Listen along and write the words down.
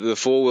The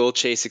full Will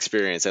Chase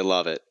experience. I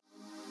love it.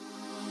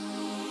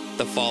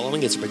 The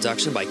following is a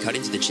production by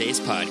Cutting to the Chase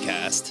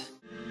podcast.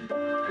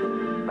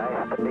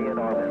 Nice to be in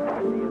orbit.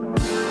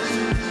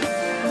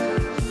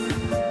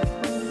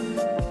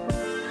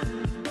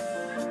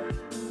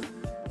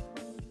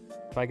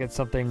 If I get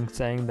something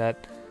saying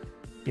that,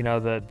 you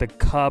know, the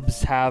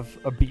Cubs have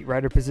a beat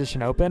writer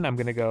position open, I'm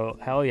gonna go,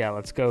 hell yeah,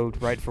 let's go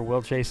write for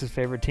Will Chase's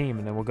favorite team,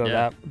 and then we'll go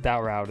that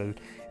route. And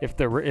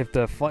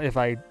if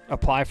I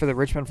apply for the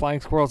Richmond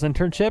Flying Squirrels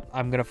internship,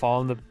 I'm gonna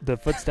follow in the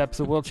footsteps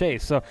of Will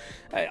Chase. So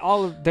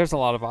there's a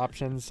lot of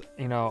options.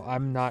 You know,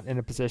 I'm not in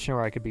a position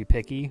where I could be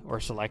picky or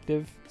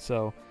selective.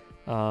 So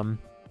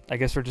I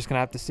guess we're just gonna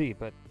have to see.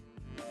 But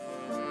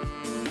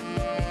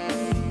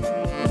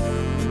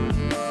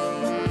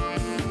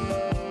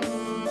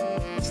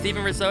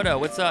Steven Rissotto,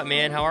 what's up,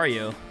 man? How are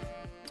you?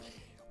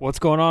 what's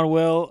going on,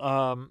 Will?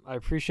 I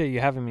appreciate you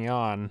having me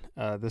on.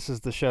 This is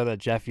the show that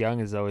Jeff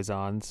Young is always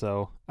on,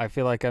 so I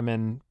feel like I'm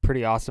in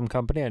pretty awesome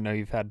company. I know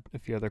you've had a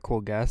few other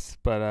cool guests,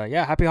 but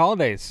yeah, happy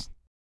holidays.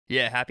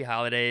 Yeah, happy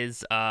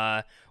holidays.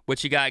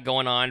 What you got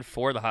going on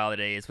for the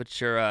holidays?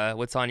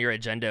 What's on your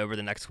agenda over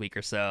the next week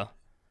or so?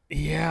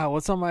 Yeah,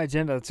 what's on my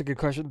agenda? That's a good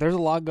question. There's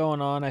a lot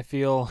going on, I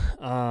feel.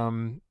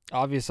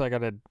 Obviously, I got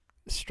to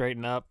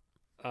straighten up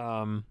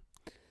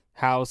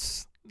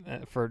house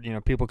for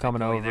people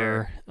coming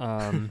over.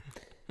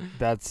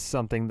 That's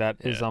something that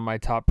is on my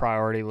top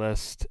priority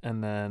list,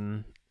 and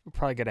then we'll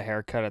probably get a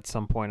haircut at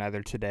some point,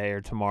 either today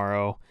or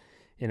tomorrow.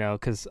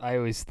 Because I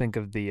always think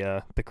of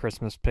the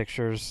Christmas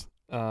pictures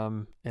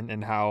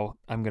and how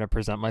I'm gonna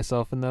present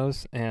myself in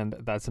those, and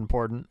that's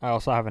important. I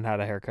also haven't had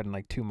a haircut in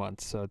like 2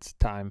 months, so it's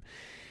time.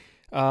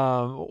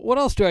 What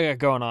else do I got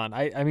going on?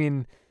 I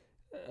mean,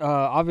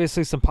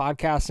 obviously some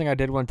podcasting. I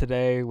did one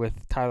today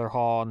with Tyler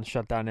Hall and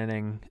Shutdown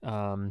Inning.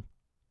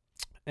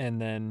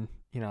 And then,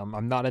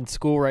 I'm not in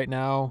school right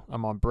now.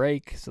 I'm on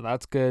break, so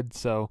that's good.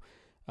 So,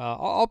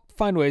 I'll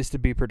find ways to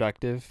be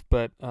productive,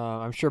 but,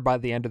 I'm sure by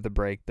the end of the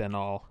break, then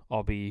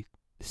I'll be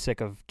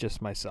sick of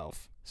just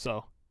myself.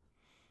 So,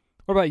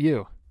 what about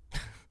you?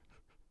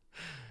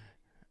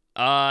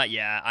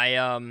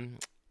 Yeah, I'm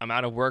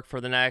out of work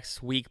for the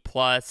next week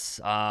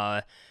plus.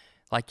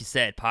 Like you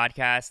said,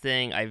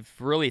 podcasting, I've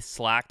really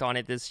slacked on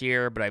it this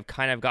year, but I've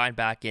kind of gotten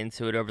back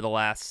into it over the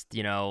last,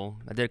 I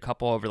did a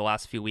couple over the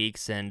last few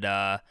weeks, and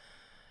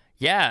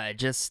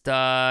just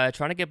trying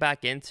to get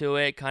back into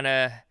it, kind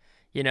of,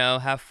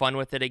 have fun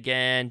with it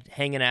again,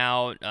 hanging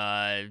out,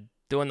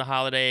 doing the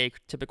holiday,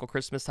 typical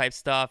Christmas type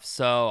stuff.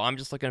 So I'm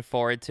just looking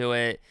forward to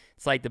it.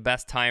 It's like the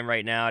best time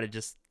right now to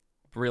just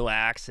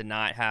relax and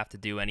not have to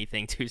do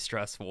anything too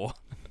stressful.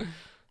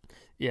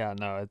 Yeah,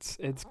 no,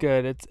 it's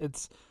good.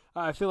 It's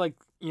I feel like,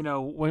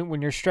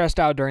 when you're stressed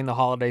out during the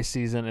holiday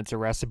season, it's a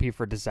recipe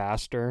for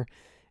disaster,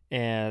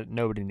 and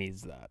nobody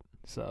needs that.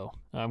 So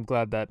I'm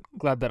glad that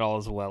all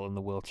is well in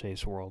the Will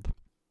Chase world.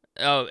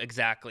 Oh,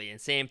 exactly. And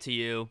same to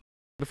you.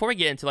 Before we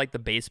get into like the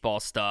baseball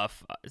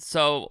stuff,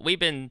 so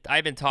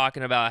I've been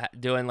talking about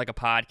doing like a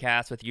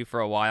podcast with you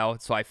for a while.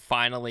 So I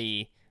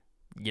finally,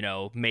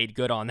 made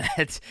good on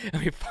that.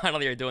 We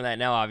finally are doing that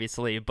now,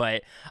 obviously.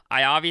 But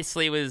I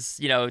obviously was,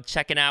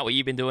 checking out what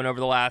you've been doing over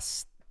the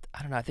last,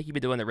 I don't know, I think you've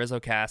been doing the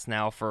Rizzo cast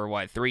now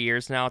for 3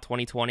 years now,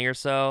 2020 or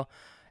so.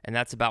 And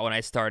that's about when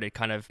I started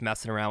kind of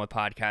messing around with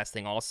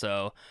podcasting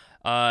also.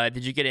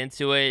 Did you get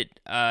into it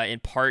in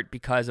part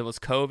because it was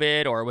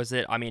COVID, or was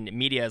it,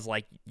 media is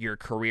like your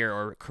career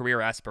or career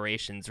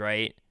aspirations,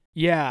 right?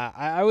 Yeah,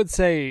 I would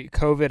say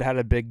COVID had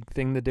a big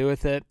thing to do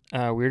with it. We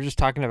were just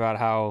talking about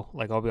how,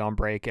 like, I'll be on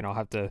break and I'll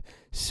have to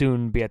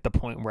soon be at the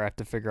point where I have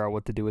to figure out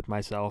what to do with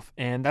myself.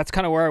 And that's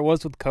kind of where I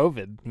was with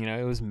COVID.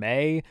 It was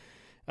May,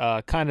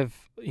 a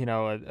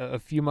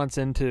few months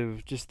into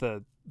just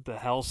the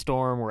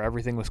hellstorm where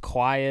everything was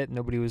quiet.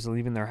 Nobody was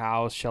leaving their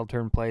house, shelter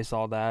in place,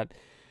 all that.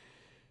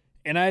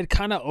 And I had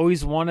kind of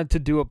always wanted to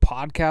do a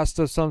podcast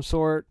of some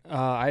sort.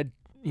 I'd,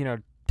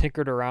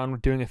 tinkered around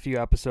with doing a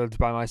few episodes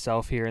by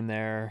myself here and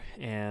there,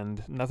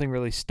 and nothing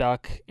really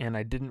stuck. And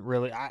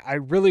I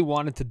really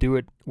wanted to do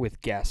it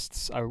with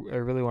guests. I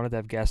really wanted to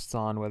have guests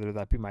on, whether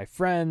that be my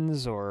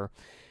friends or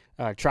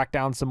track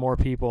down some more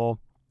people.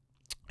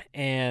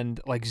 And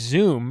like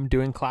Zoom,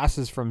 doing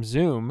classes from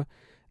Zoom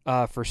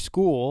for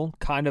school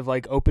kind of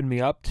like opened me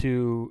up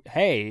to,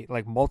 hey,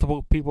 like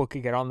multiple people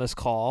could get on this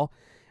call.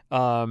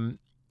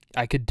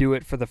 I could do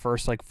it for the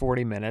first like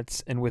 40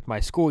 minutes. And with my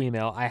school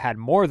email, I had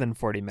more than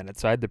 40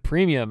 minutes. So I had the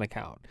premium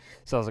account.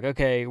 So I was like,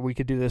 okay, we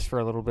could do this for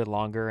a little bit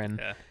longer. And,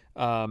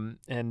 I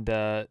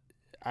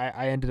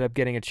ended up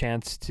getting a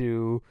chance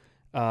to,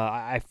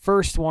 I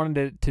first wanted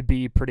it to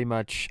be pretty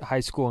much high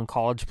school and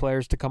college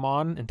players to come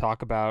on and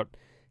talk about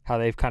how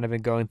they've kind of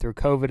been going through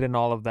COVID and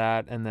all of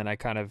that. And then I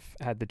kind of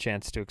had the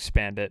chance to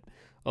expand it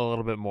a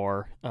little bit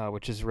more,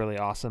 which is really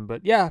awesome.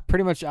 But yeah,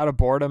 pretty much out of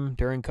boredom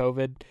during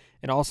COVID.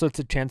 And also it's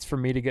a chance for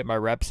me to get my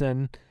reps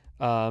in.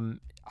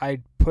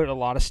 I put a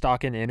lot of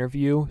stock in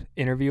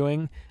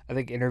interviewing. I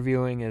think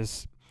interviewing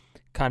is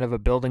kind of a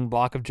building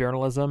block of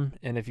journalism.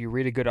 And if you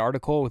read a good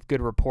article with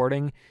good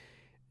reporting,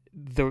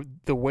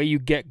 the way you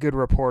get good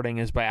reporting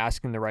is by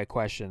asking the right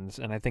questions,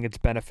 and I think it's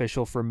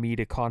beneficial for me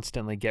to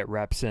constantly get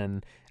reps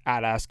in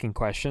at asking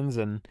questions.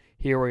 And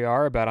here we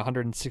are, about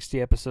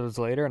 160 episodes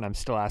later, and I'm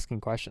still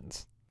asking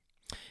questions.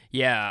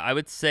 Yeah, I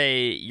would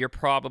say you're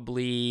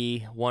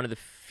probably one of the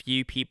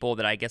few people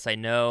that I guess I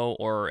know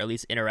or at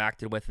least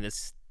interacted with in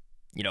this,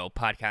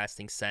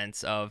 podcasting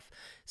sense of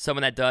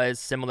someone that does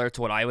similar to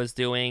what I was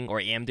doing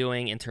or am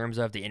doing in terms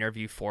of the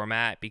interview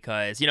format.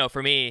 Because,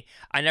 for me,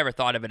 I never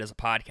thought of it as a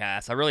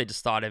podcast. I really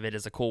just thought of it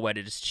as a cool way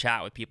to just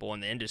chat with people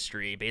in the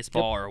industry,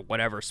 baseball or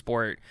whatever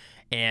sport.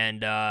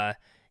 And,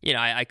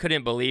 I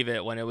couldn't believe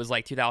it when it was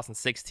like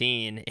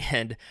 2016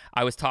 and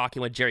I was talking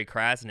with Jerry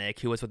Krasnick,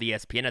 who was with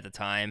ESPN at the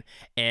time.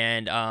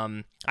 And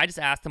I just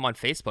asked him on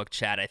Facebook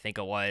chat, I think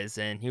it was,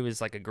 and he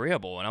was like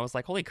agreeable. And I was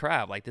like, holy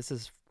crap, like this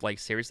is like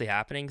seriously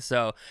happening.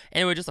 So,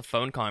 and it was just a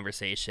phone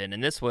conversation.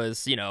 And this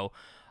was,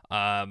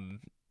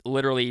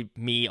 literally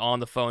me on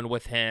the phone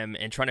with him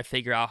and trying to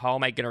figure out how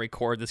am I going to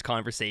record this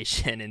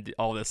conversation and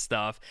all this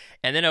stuff.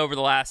 And then over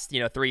the last,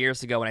 3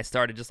 years ago when I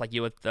started, just like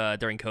you with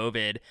during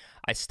COVID,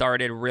 I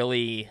started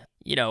really,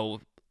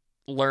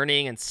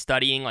 learning and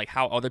studying like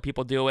how other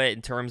people do it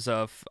in terms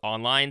of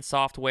online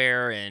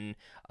software and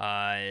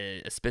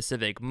a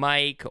specific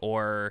mic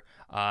or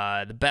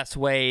the best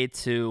way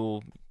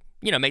to,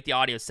 make the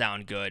audio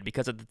sound good.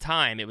 Because at the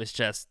time it was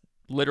just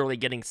literally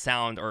getting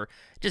sound or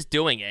just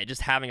doing it,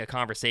 just having a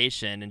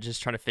conversation and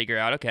just trying to figure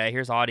out, okay,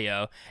 here's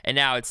audio. And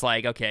now it's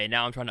like, okay,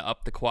 now I'm trying to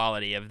up the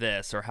quality of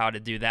this or how to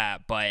do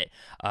that. But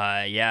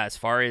as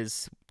far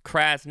as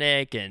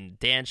Krasnick and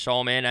Dan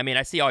Schulman, I mean,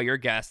 I see all your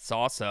guests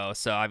also.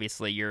 So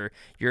obviously you're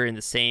in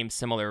the same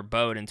similar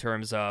boat in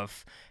terms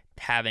of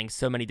having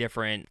so many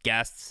different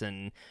guests.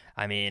 And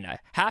I mean,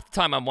 half the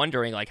time I'm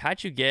wondering, like,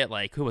 how'd you get,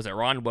 like, who was it,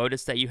 Ron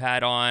Wotus that you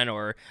had on,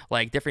 or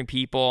like different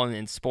people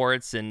in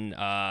sports and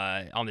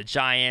on the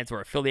Giants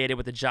or affiliated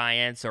with the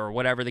Giants or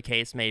whatever the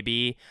case may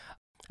be.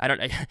 I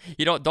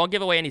don't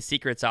give away any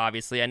secrets,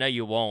 obviously. I know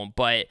you won't,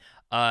 but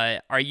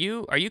are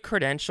you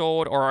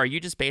credentialed, or are you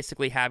just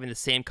basically having the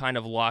same kind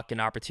of luck and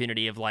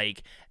opportunity of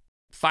like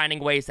finding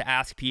ways to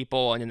ask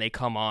people and then they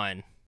come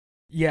on?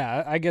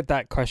 Yeah, I get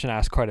that question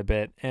asked quite a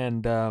bit.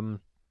 And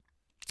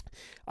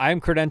I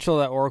am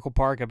credentialed at Oracle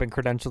Park. I've been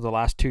credentialed the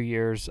last 2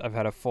 years. I've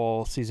had a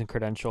full season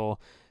credential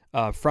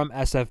from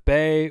SF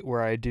Bay,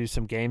 where I do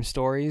some game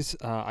stories.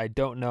 I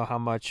don't know how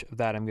much of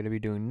that I'm going to be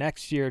doing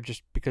next year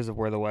just because of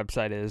where the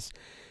website is.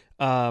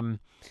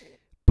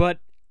 But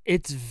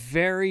it's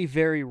very,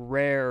 very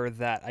rare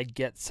that I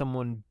get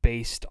someone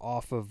based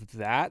off of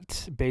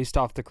that, based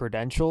off the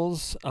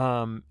credentials.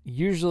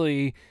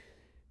 Usually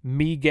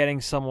me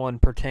getting someone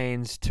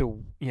pertains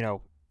to,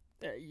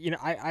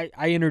 I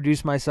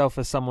introduce myself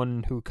as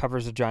someone who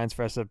covers the Giants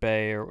for SF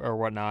Bay or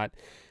whatnot.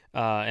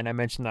 And I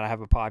mentioned that I have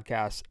a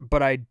podcast,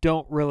 but I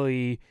don't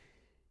really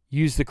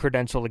use the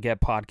credential to get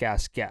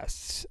podcast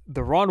guests.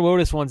 The Ron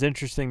Wotus one's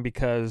interesting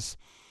because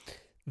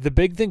the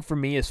big thing for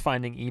me is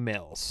finding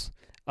emails.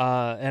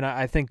 And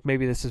I think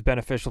maybe this is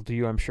beneficial to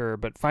you, I'm sure,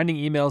 but finding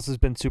emails has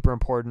been super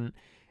important.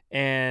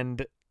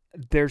 And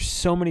there's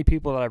so many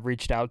people that I've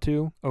reached out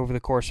to over the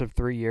course of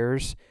 3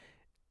 years,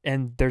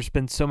 and there's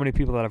been so many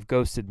people that have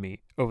ghosted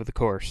me over the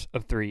course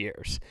of 3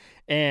 years.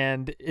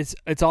 And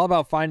it's all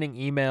about finding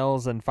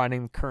emails and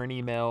finding current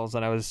emails.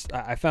 And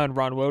I found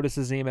Ron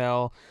Wotus's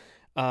email.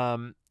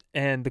 And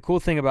the cool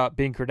thing about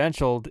being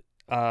credentialed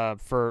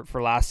for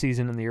last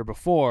season and the year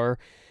before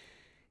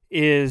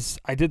is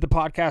I did the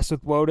podcast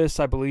with Wotus,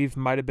 I believe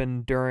might have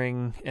been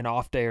during an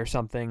off day or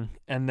something.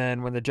 And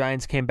then when the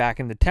Giants came back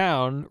into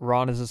town,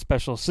 Ron is a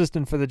special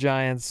assistant for the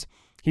Giants.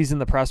 He's in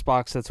the press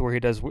box. That's where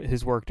he does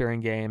his work during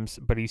games,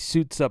 but he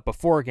suits up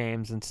before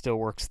games and still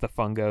works the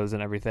fungos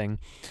and everything.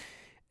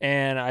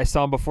 And I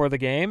saw him before the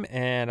game,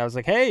 and I was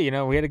like, hey,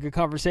 we had a good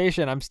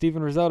conversation. I'm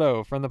Steven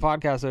Rissotto from the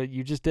podcast that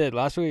you just did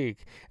last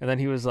week. And then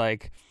he was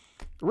like,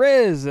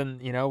 Riz,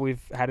 and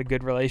we've had a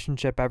good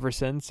relationship ever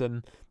since.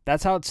 And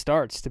that's how it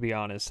starts, to be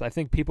honest. I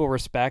think people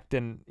respect,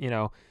 and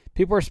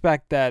people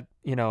respect that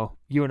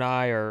you and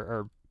I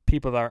are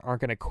people that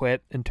aren't going to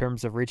quit in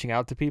terms of reaching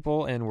out to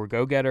people, and we're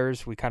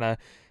go-getters. We kind of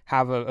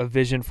have a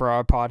vision for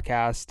our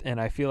podcast,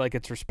 and I feel like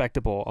it's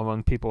respectable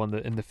among people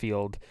in the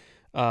field,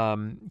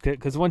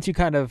 because once you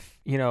kind of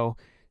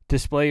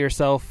display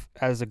yourself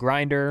as a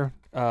grinder,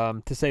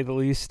 to say the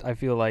least, I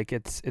feel like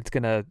it's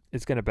gonna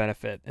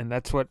benefit. And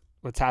that's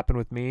what's happened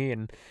with me.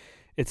 And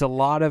it's a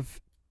lot of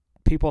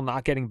people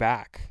not getting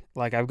back.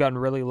 Like, I've gotten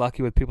really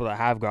lucky with people that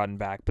have gotten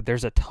back, but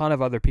there's a ton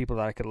of other people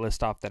that I could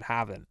list off that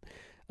haven't,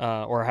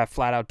 or have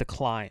flat out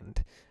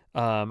declined.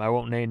 I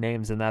won't name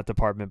names in that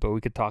department, but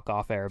we could talk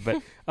off air.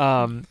 But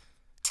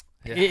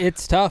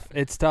it's tough.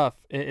 It's tough.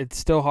 It's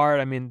still hard.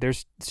 I mean,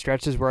 there's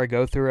stretches where I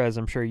go through, as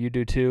I'm sure you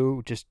do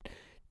too, just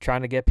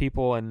trying to get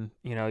people, and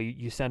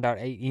you send out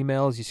 8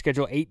 emails. You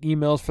schedule 8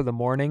 emails for the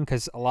morning,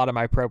 because a lot of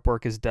my prep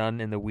work is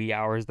done in the wee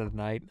hours of the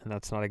night, and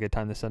that's not a good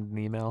time to send an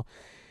email.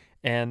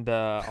 And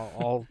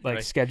I'll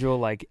Right. schedule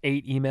like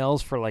 8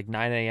 emails for like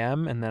 9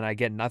 a.m. and then I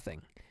get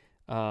nothing,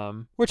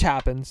 which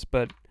happens.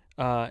 But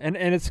And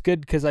it's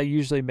good because I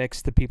usually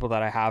mix the people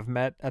that I have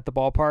met at the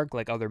ballpark,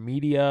 like other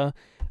media,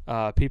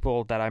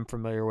 people that I'm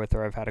familiar with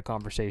or I've had a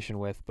conversation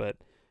with. But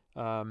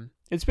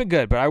it's been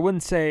good. But I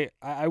would say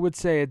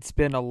it's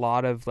been a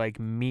lot of like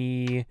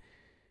me,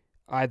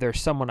 either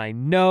someone I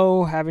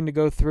know having to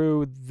go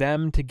through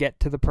them to get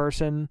to the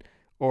person,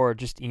 or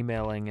just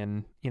emailing.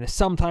 And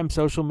sometimes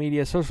social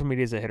media. Social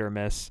media is a hit or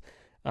miss,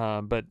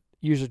 but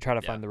usually try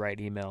to find the right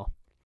email.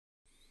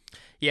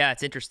 Yeah,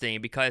 it's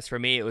interesting because for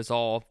me it was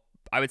all,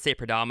 I would say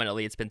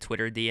predominantly it's been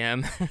Twitter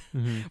DM,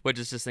 which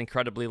is just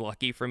incredibly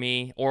lucky for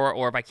me.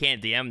 Or if I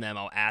can't DM them,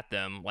 I'll at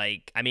them.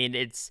 Like, I mean,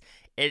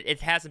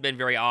 it hasn't been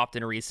very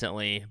often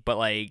recently, but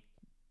like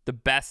the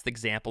best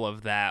example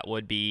of that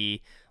would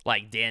be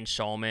like Dan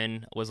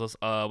Schulman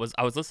I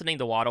was listening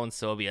to Waddle and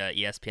Sylvia,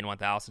 ESPN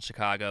 1000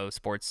 Chicago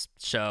sports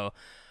show,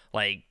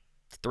 like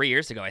 3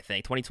 years ago, I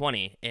think,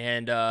 2020.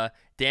 And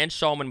Dan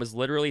Schulman was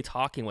literally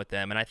talking with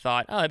them. And I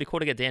thought, oh, it'd be cool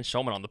to get Dan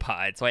Schulman on the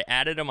pod. So I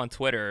added him on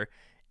Twitter.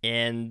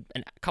 And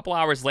a couple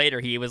hours later,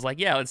 he was like,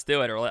 yeah, let's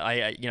do it. Or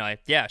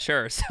yeah,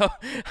 sure. So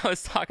I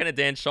was talking to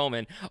Dan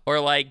Schulman. Or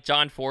like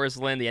John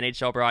Forsland, the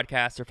NHL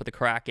broadcaster for the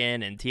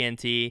Kraken and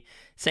TNT.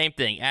 Same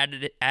thing.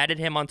 Added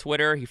him on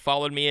Twitter. He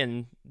followed me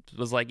and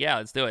was like, yeah,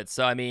 let's do it.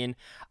 So, I mean,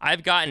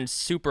 I've gotten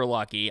super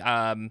lucky.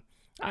 I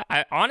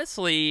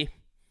honestly...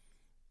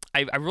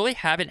 I really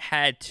haven't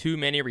had too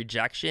many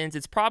rejections.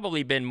 It's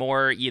probably been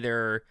more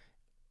either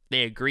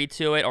they agree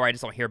to it or I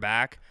just don't hear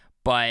back.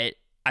 But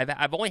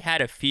I've only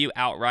had a few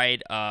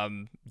outright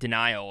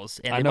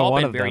denials, and they've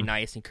all been very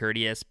nice and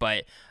courteous.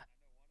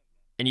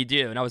 And you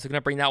do, and I was going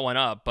to bring that one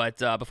up. But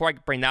before I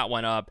bring that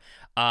one up,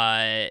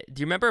 do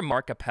you remember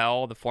Mark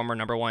Appel, the former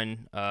number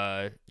 1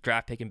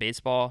 draft pick in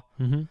baseball?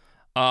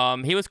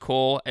 Mm-hmm. He was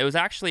cool. It was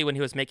actually when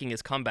he was making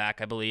his comeback,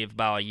 I believe,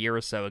 about a year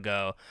or so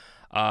ago.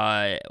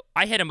 I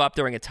hit him up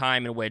during a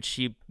time in which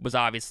he was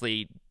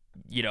obviously,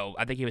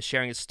 I think he was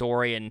sharing his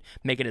story and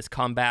making his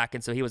comeback,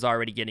 and so he was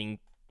already getting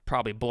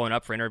probably blown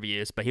up for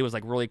interviews, but he was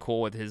like really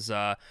cool with his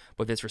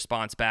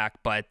response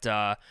back. But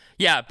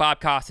yeah,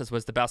 Bob Costas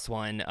was the best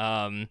one.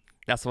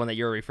 That's the one that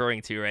you're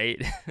referring to, right?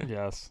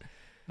 Yes,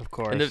 of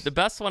course. And the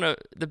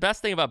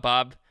best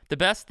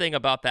thing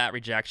about that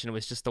rejection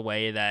was just the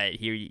way that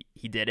he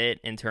did it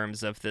in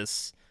terms of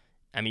this.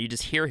 I mean, you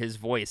just hear his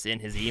voice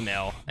in his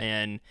email,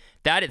 and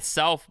that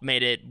itself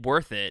made it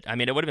worth it. I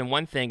mean, it would have been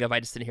one thing if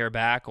I just didn't hear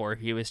back, or if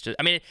he was just,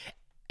 I mean,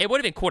 it would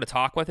have been cool to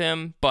talk with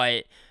him,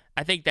 but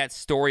I think that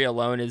story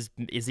alone is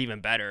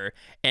even better.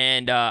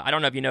 And I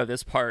don't know if you know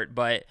this part,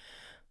 but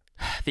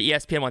the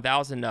ESPN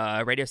 1000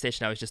 radio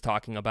station I was just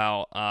talking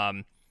about,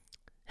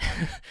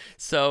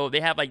 so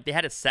they had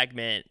a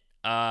segment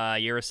a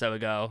year or so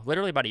ago,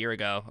 literally about a year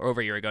ago, or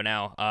over a year ago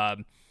now.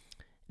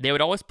 They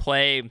would always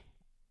play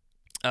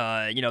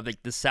the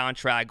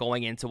soundtrack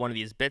going into one of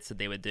these bits that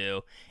they would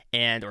do,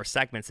 or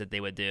segments that they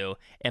would do.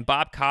 And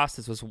Bob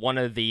Costas was one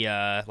of the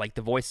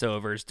the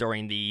voiceovers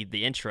during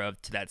the intro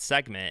to that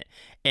segment.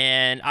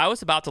 And I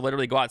was about to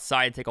literally go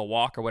outside and take a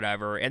walk or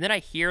whatever, and then I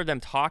hear them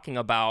talking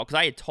about, because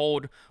I had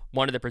told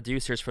one of the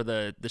producers for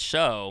the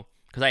show,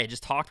 because I had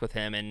just talked with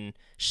him and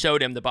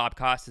showed him the Bob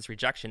Costas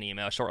rejection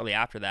email shortly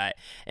after that.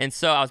 And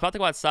so I was about to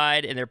go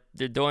outside, and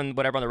they're doing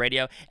whatever on the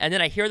radio, and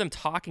then I hear them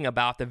talking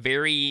about the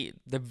very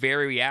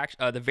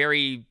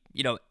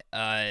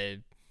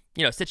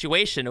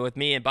situation with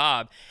me and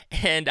Bob,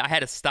 and I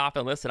had to stop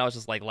and listen. I was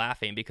just like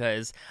laughing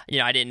because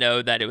I didn't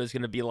know that it was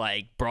going to be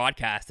like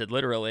broadcasted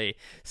literally.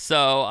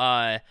 So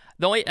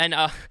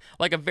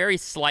like a very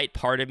slight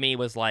part of me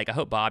was like, I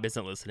hope Bob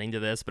isn't listening to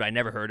this, but I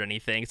never heard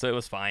anything, so it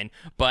was fine.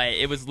 But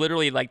it was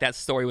literally like that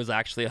story was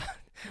actually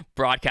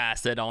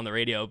broadcasted on the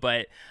radio.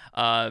 But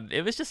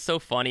it was just so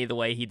funny the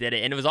way he did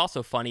it, and it was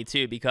also funny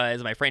too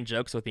because my friend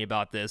jokes with me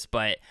about this,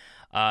 but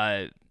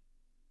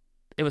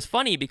it was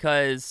funny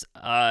because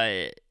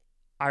I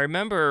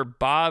remember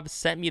Bob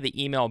sent me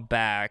the email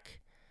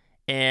back,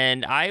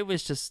 and I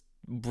was just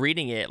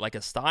reading it like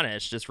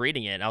astonished, just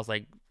reading it. And I was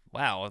like,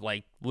 wow,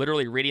 like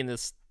literally reading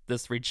this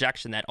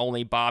rejection that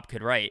only Bob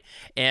could write.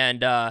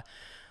 And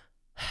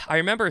I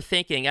remember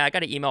thinking, I got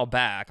to email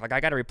back. Like,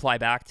 I got to reply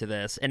back to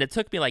this. And it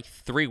took me like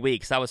 3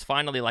 weeks. I was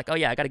finally like, oh,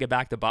 yeah, I got to get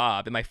back to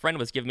Bob. And my friend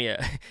was giving me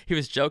he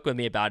was joking with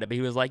me about it. But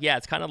he was like, yeah,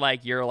 it's kind of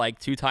like you're like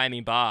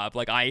two-timing Bob.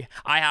 Like, I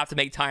have to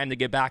make time to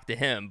get back to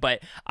him.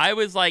 But I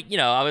was like,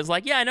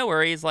 yeah, no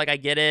worries. Like, I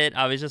get it.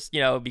 I was just,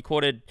 it'd be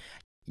cool to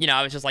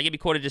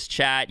just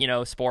chat,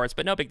 sports,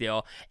 but no big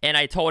deal. And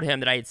I told him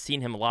that I had seen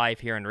him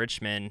live here in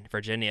Richmond,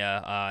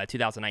 Virginia,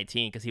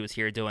 2019, because he was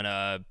here doing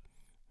a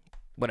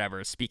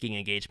speaking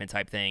engagement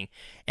type thing.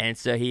 And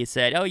so he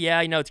said, oh yeah,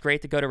 it's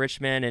great to go to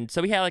Richmond. And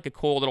so we had like a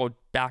cool little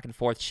back and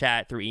forth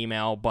chat through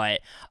email.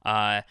 But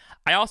I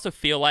also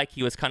feel like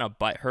he was kind of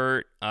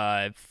butthurt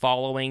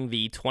following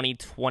the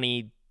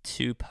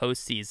 2022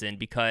 postseason,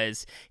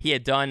 because he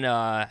had done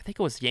I think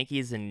it was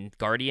Yankees and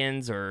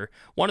Guardians or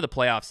one of the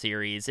playoff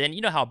series. And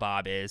you know how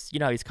Bob is,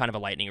 he's kind of a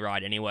lightning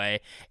rod anyway,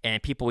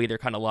 and people either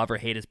kind of love or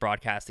hate his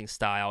broadcasting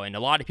style, and a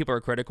lot of people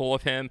are critical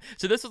of him.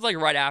 So this was like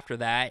right after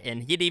that,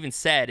 and he'd even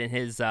said in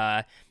his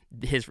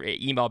his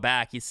email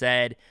back. He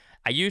said,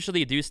 I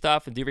usually do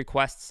stuff and do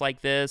requests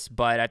like this,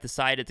 but I've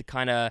decided to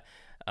kind of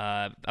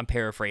I'm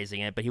paraphrasing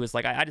it, but he was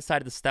like, I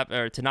decided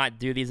to not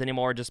do these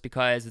anymore just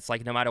because it's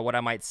like no matter what I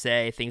might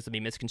say, things will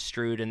be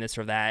misconstrued and this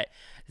or that.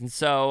 And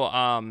so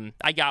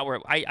I got where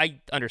I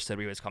understood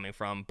where he was coming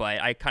from, but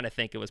I kind of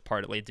think it was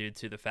partly due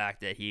to the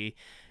fact that he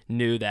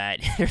knew that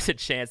there's a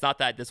chance, not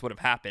that this would have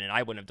happened and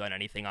I wouldn't have done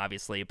anything,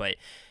 obviously, but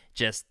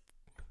just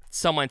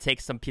someone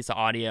takes some piece of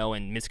audio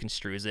and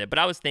misconstrues it. But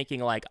I was thinking,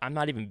 like, I'm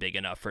not even big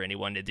enough for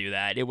anyone to do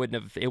that. It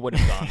wouldn't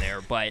have gone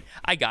there, but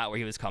I got where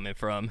he was coming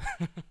from.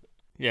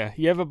 Yeah,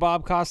 you have a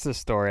Bob Costas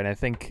story, and I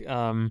think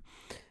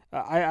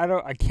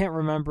I can't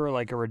remember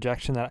like a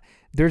rejection that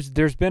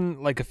there's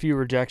been like a few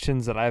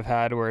rejections that I've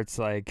had where it's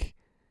like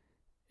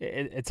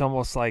it's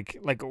almost like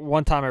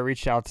one time I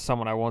reached out to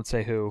someone, I won't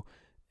say who,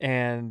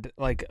 and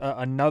like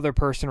another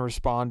person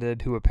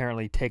responded who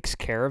apparently takes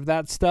care of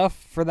that stuff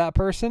for that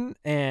person,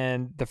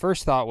 and the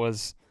first thought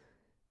was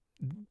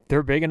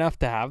they're big enough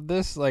to have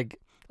this.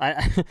 Like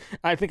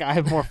I think I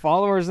have more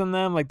followers than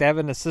them. Like they have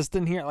an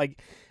assistant here.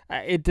 Like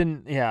it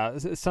didn't. Yeah,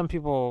 some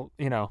people,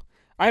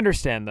 I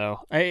understand though.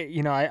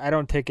 I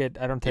don't take it.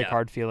 I don't take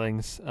hard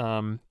feelings.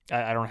 I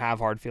don't have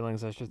hard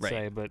feelings, I should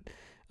say. But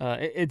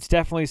it's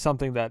definitely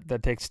something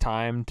that takes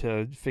time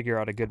to figure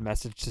out a good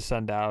message to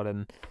send out.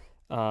 And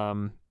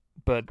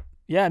but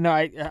yeah, no,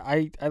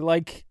 I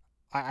like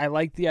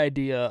the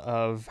idea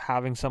of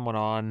having someone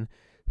on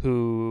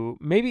who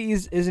maybe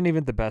isn't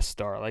even the best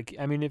star. Like,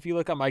 I mean, if you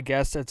look at my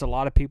guests, it's a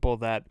lot of people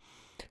that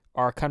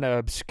are kind of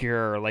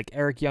obscure, like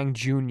Eric Young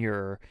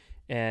Jr.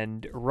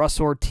 and Russ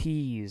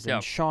Ortiz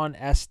and Sean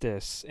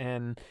Estes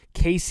and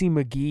Casey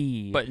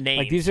McGee. But names,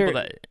 like these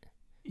are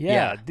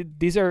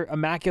these are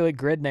immaculate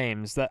grid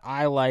names that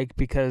I like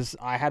because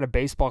I had a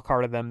baseball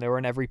card of them. They were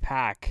in every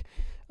pack.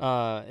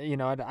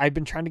 I've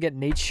been trying to get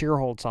Nate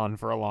Shearholtz on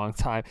for a long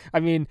time. I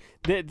mean,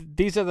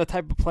 these are the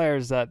type of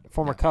players that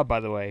former Cub,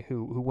 by the way,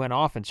 who went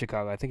off in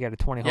Chicago. I think he had a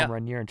 20 home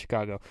run year in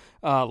Chicago.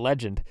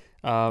 Legend.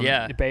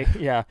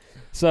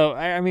 So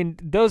I mean,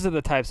 those are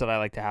the types that I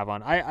like to have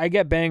on. I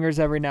get bangers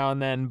every now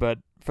and then, but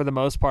for the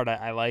most part,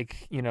 I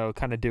like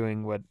kind of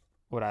doing what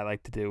I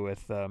like to do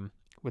with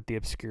the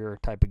obscure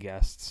type of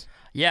guests.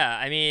 Yeah,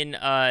 I mean,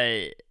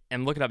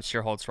 I'm looking up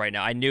Shearholtz right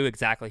now. I knew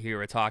exactly who you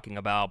were talking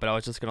about, but I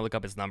was just going to look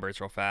up his numbers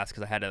real fast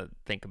because I had to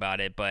think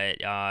about it. But,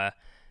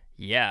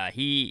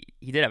 he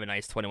did have a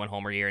nice 21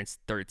 homer year in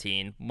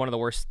 13. One of the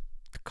worst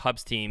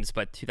Cubs teams,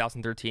 but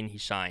 2013 he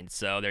shined.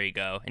 So there you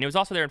go. And he was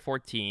also there in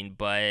 14,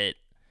 but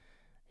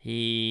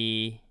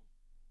he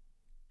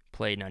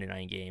played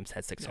 99 games,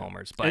 had 6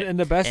 homers. But and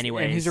the best,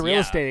 anyways, and he's a real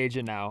estate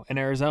agent now in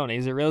Arizona.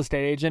 He's a real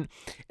estate agent,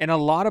 and a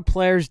lot of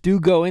players do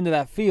go into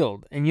that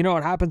field. And you know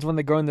what happens when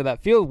they go into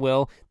that field,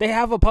 Will? They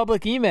have a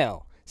public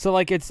email. So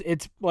like it's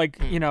like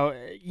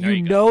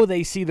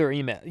they see their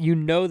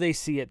email. They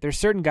see it. There's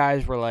certain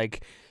guys where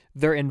like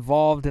they're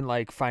involved in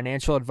like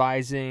financial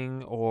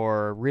advising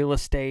or real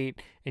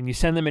estate, and you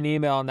send them an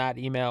email on that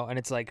email, and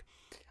it's like,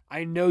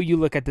 I know you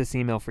look at this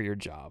email for your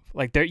job.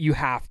 Like, you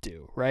have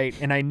to, right?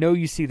 And I know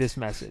you see this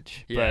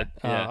message.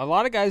 A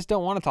lot of guys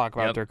don't want to talk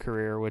about their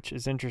career, which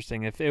is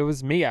interesting. If it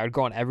was me, I would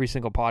go on every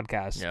single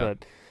podcast.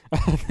 But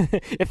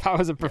if I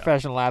was a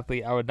professional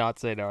athlete, I would not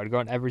say no. I'd go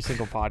on every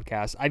single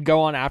podcast. I'd go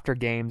on after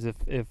games if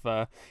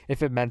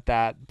it meant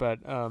that. But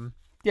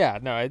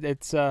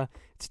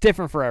it's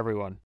different for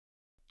everyone.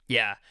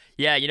 Yeah,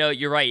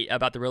 you're right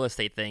about the real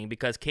estate thing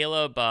because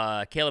Caleb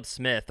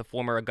Smith, the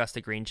former Augusta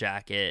Green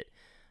Jacket.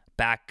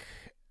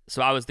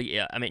 So I was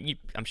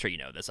I'm sure you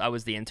know this. I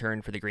was the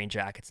intern for the Green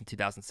Jackets in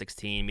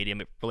 2016, media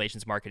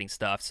relations, marketing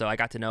stuff. So I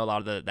got to know a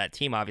lot of that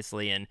team,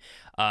 obviously. And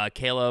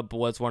Caleb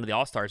was one of the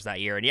All-Stars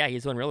that year. And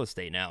he's doing real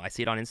estate now. I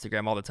see it on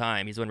Instagram all the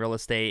time. He's doing real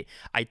estate.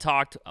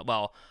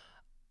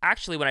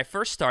 Actually, when I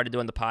first started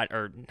doing not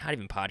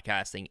even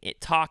podcasting,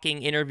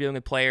 interviewing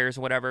with players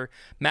and whatever,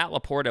 Matt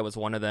Laporta was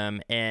one of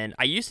them. And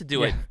I used to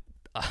do it.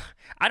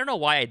 I don't know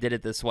why I did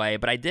it this way,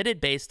 but I did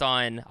it based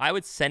on I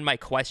would send my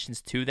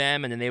questions to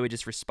them, and then they would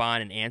just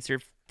respond and answer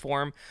for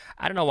them.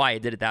 I don't know why I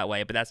did it that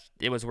way, but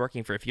it was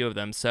working for a few of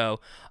them. So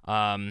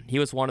he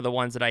was one of the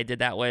ones that I did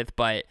that with,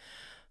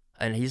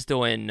 and he's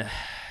doing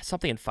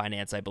something in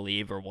finance, I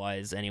believe, or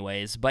was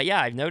anyways. But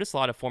yeah, I've noticed a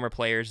lot of former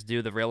players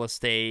do the real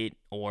estate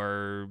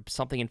or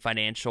something in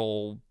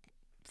financial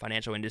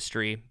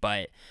industry.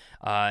 But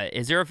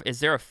is there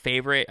a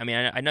favorite? I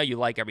mean, I know you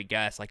like every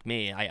guest, like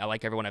me. I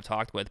like everyone I've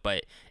talked with,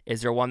 but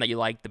is there one that you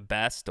like the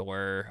best,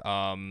 or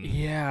do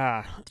you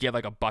have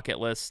like a bucket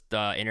list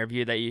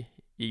interview that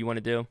you want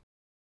to do?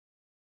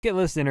 Bucket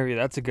list interview,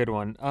 that's a good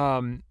one.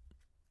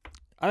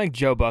 I think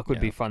Joe Buck would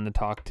be fun to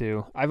talk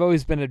to.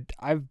 I've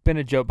been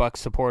a Joe Buck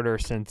supporter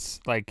since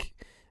like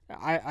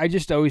I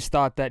just always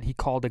thought that he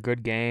called a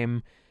good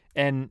game.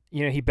 And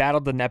he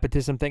battled the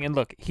nepotism thing, and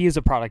look, he is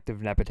a product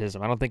of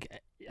nepotism. I don't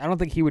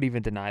think he would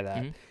even deny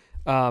that.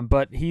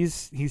 But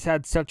he's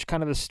had such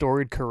kind of a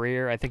storied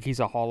career. I think he's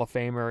a Hall of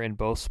Famer in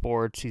both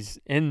sports. He's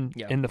in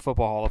the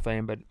Football Hall of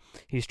Fame, but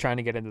he's trying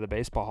to get into the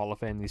Baseball Hall of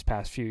Fame these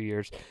past few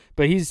years.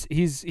 But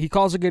he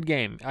calls a good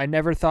game. I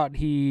never thought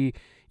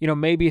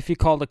maybe if he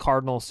called a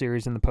Cardinals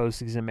series in the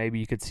postseason, maybe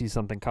you could see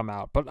something come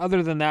out. But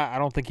other than that, I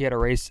don't think he had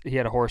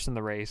a horse in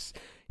the race.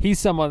 He's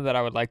someone that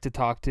I would like to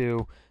talk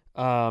to.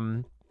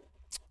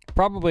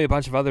 Probably a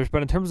bunch of others,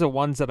 but in terms of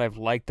ones that I've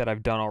liked that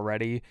I've done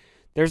already,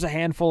 there's a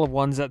handful of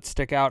ones that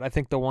stick out. I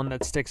think the one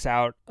that sticks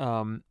out,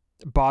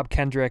 Bob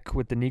Kendrick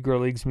with the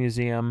Negro Leagues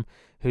Museum,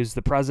 who's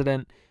the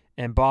president,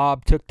 and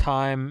Bob took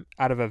time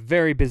out of a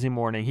very busy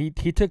morning.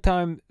 He took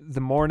time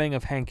the morning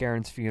of Hank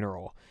Aaron's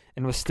funeral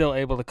and was still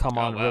able to come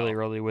on really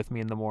early with me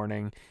in the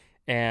morning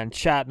and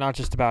chat not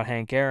just about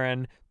Hank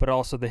Aaron, but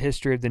also the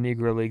history of the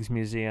Negro Leagues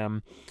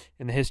Museum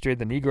and the history of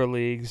the Negro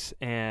Leagues,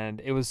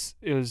 and it was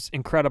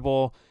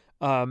incredible.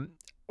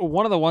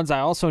 One of the ones I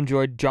also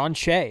enjoyed, John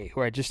Shea,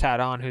 who I just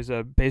had on, who's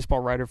a baseball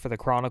writer for the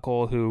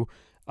Chronicle, who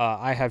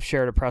I have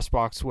shared a press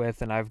box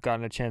with, and I've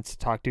gotten a chance to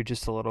talk to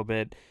just a little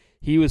bit.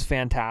 He was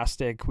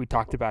fantastic. We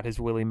talked about his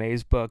Willie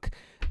Mays book.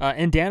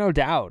 And Dan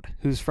O'Dowd,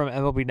 who's from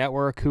MLB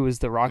Network, who is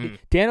the Rocky.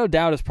 Dan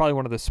O'Dowd is probably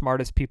one of the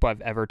smartest people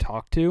I've ever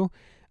talked to.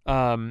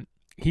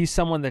 He's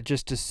someone that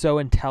just is so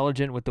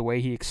intelligent with the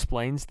way he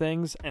explains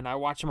things, and I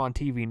watch him on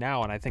TV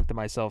now, and I think to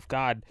myself,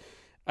 God,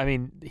 I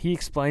mean, he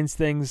explains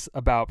things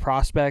about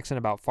prospects and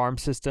about farm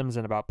systems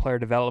and about player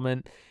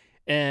development,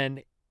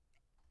 and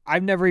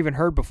I've never even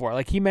heard before.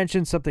 Like, he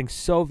mentioned something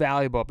so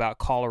valuable about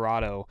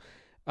Colorado,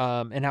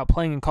 and how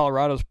playing in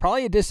Colorado is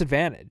probably a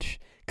disadvantage.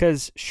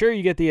 Because, sure,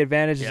 you get the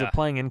advantages of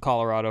playing in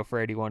Colorado for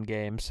 81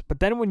 games, but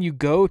then when you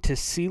go to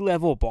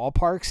sea-level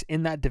ballparks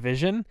in that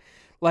division,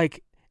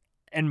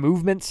 and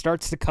movement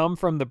starts to come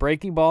from the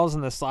breaking balls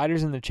and the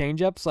sliders and the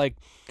changeups,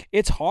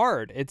 it's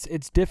hard.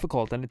 It's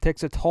difficult, and it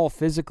takes a toll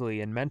physically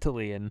and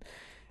mentally. And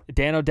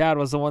Dan O'Dowd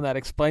was the one that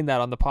explained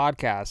that on the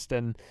podcast.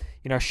 And,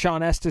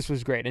 Sean Estes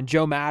was great. And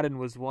Joe Madden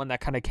was one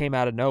that kind of came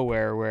out of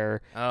nowhere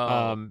where,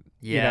 Madden.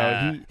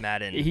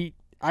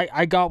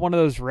 I got one of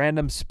those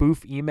random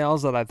spoof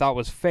emails that I thought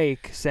was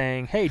fake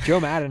saying, hey, Joe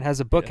Madden has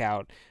a book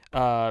out.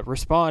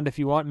 Respond if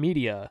you want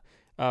media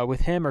with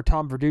him or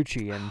Tom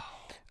Verducci. And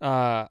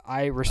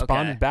I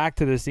responded back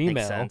to this email.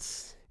 Makes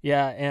sense.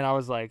 Yeah, and I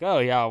was like, oh,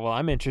 yeah, well,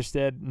 I'm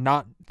interested,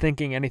 not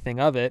thinking anything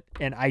of it.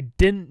 And I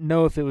didn't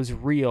know if it was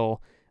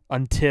real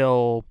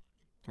until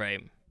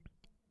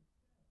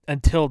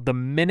the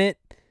minute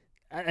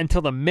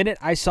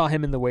I saw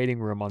him in the waiting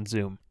room on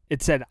Zoom.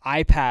 It said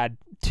iPad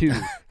 2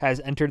 has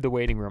entered the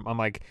waiting room. I'm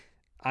like,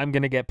 I'm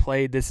gonna get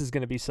played. This is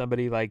gonna be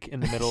somebody in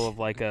the middle of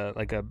like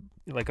a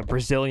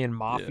Brazilian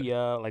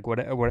mafia,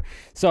 whatever.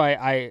 So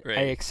I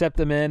accept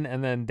him in,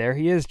 and then there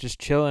he is, just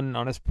chilling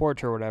on his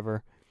porch or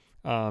whatever.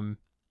 And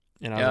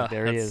I was like,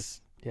 there he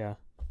is. Yeah.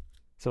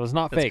 So it's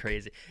not fake. That's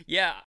crazy.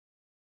 Yeah.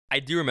 I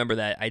do remember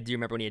that. I do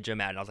remember when he had Joe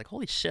Madden. I was like,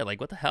 holy shit,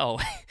 what the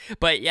hell?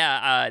 But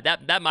yeah,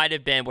 that might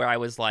have been where I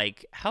was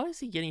like, how is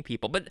he getting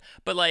people? But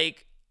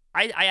I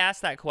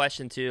asked that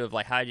question too of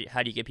how do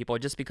you get people,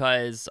 just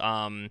because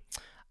I've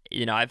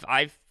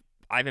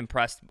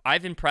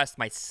impressed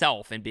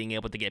myself in being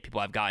able to get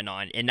people I've gotten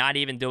on, and not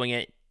even doing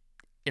it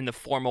in the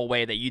formal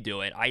way that you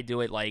do it. I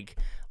do it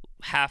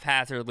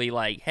haphazardly,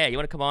 hey, you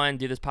want to come on and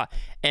do this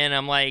and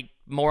I'm like,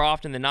 more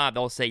often than not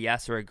they'll say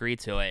yes or agree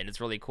to it, and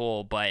it's really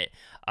cool. But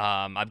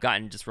I've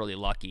gotten just really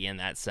lucky in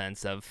that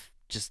sense of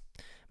just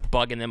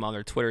bugging them on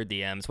their Twitter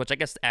DMs, which I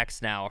guess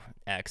X. I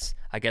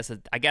guess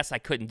I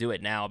couldn't do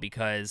it now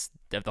because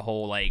of the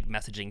whole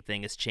messaging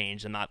thing has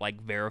changed. I'm not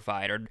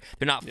verified, or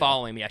they're not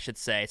following me, I should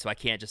say, so I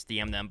can't just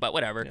DM them. But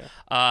whatever.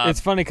 Yeah.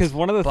 It's funny because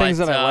one of the things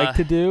that I like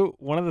to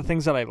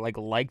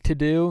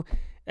do,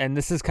 and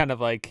this is kind of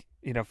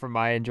for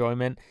my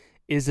enjoyment,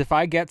 is if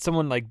I get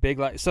someone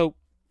big, so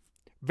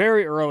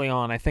very early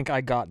on, I think I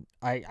got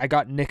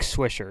Nick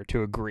Swisher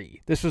to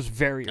agree. This was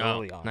very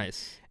early on.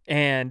 Nice.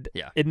 And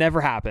it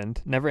never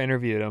happened, never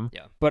interviewed him.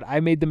 Yeah. But I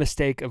made the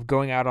mistake of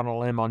going out on a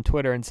limb on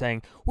Twitter and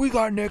saying, we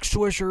got Nick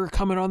Swisher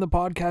coming on the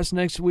podcast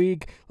next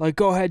week.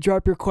 Go ahead,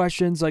 drop your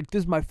questions. This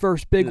is my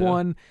first big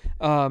one.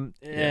 And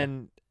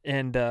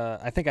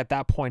I think at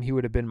that point he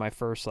would have been my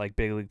first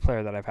big league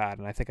player that I've had.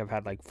 And I think I've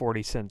had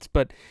 40 since.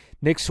 But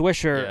Nick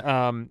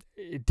Swisher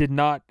did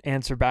not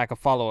answer back a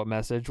follow-up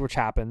message, which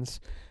happens.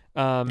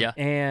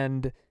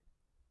 And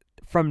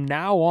from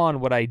now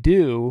on, what I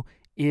do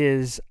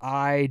is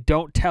I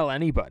don't tell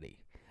anybody.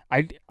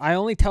 I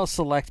only tell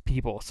select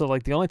people. So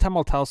the only time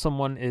I'll tell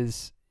someone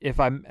is if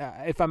I'm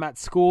at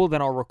school,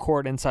 then I'll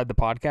record inside the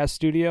podcast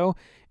studio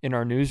in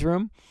our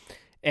newsroom,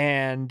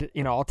 and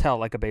I'll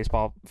tell a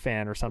baseball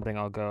fan or something.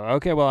 I'll go,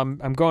 okay, well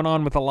I'm going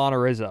on with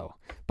Alana Rizzo.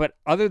 But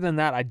other than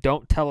that, I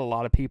don't tell a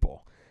lot of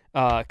people.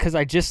 because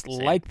I just Same.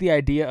 like the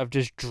idea of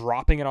just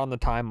dropping it on the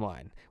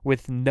timeline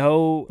with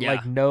no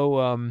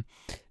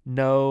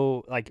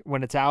like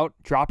when it's out,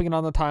 dropping it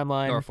on the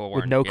timeline with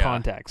forewarned, no yeah.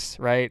 context,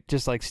 right?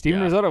 Just like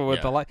Steven Yeah, Rissotto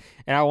with yeah. the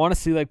and I want to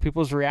see like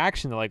people's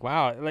reaction. They're like,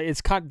 wow, like,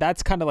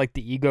 that's kind of like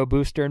the ego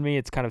booster in me.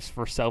 It's kind of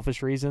for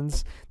selfish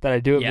reasons that I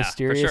do it Yeah, for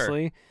sure.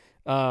 mysteriously.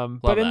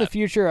 But in the that.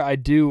 future, I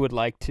would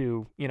like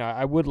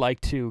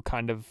to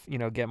kind of,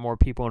 get more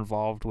people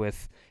involved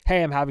with,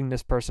 hey, I'm having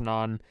this person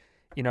on,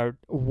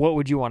 what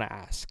would you want to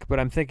ask? But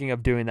I'm thinking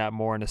of doing that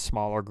more in a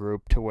smaller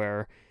group to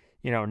where,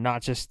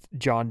 not just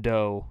John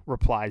Doe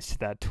replies to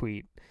that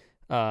tweet.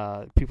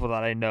 People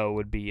that I know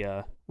would be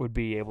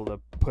able to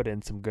put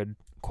in some good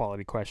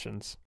quality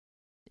questions.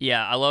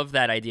 Yeah, I love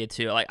that idea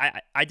too. Like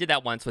I did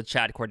that once with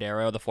Chad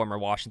Cordero, the former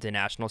Washington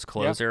Nationals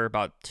closer,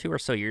 about 2 or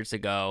so years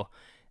ago.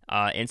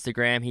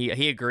 Instagram,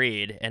 he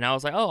agreed, and I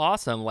was like, oh,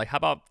 awesome. Like, how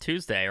about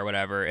Tuesday or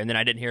whatever? And then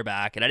I didn't hear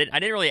back, and I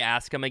didn't really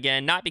ask him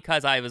again. Not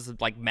because I was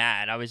like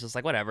mad. I was just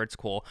like, whatever, it's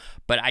cool.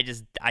 But I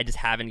just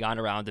haven't gone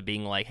around to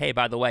being like, hey,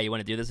 by the way, you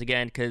want to do this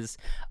again? Because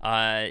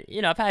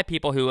I've had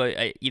people who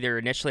either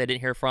initially I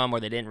didn't hear from,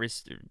 or they didn't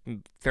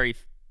very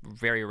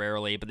very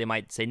rarely, but they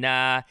might say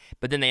nah,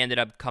 but then they ended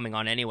up coming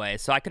on anyway.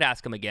 So I could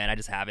ask them again. I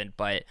just haven't.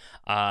 But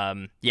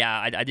I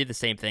did the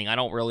same thing. I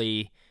don't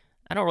really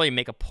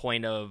make a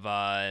point of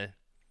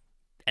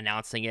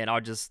announcing it.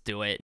 I'll just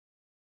do it.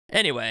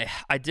 Anyway,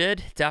 I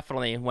did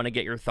definitely want to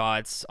get your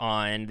thoughts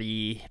on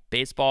the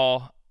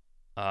baseball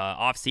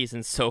off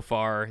season so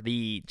far.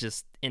 The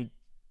just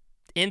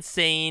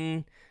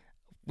insane.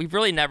 We've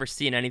really never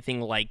seen anything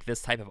like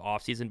this type of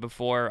offseason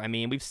before. I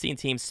mean, we've seen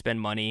teams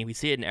spend money. We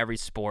see it in every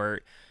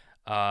sport.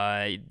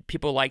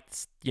 People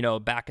liked,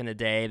 back in the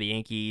day, the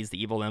Yankees, the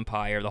evil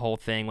empire, the whole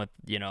thing with,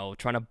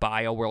 trying to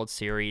buy a World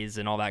Series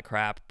and all that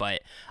crap.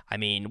 But, I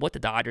mean, what the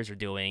Dodgers are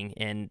doing,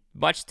 and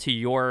much to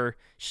your,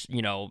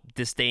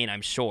 disdain,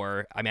 I'm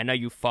sure. I mean,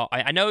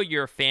 I know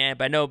you're a fan,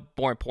 but I know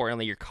more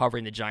importantly, you're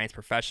covering the Giants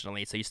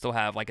professionally. So you still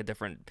have like a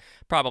different,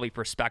 probably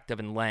perspective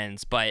and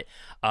lens. But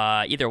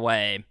either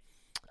way,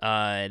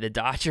 the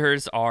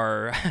Dodgers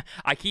are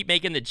I keep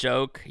making the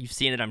joke, you've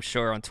seen it I'm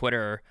sure on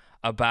Twitter,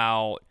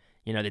 about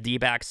the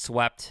D-backs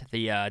swept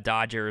the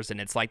Dodgers,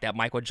 and it's like that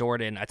Michael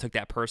Jordan, I took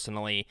that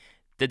personally.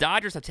 The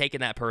Dodgers have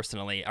taken that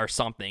personally or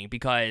something,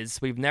 because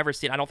I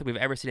don't think we've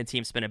ever seen a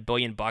team spend $1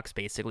 billion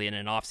basically in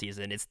an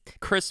offseason. It's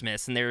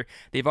Christmas, and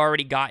they've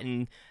already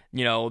gotten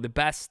the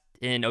best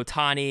in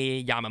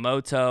Ohtani,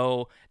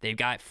 Yamamoto. They've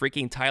got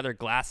freaking Tyler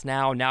Glass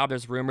now. Now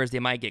there's rumors they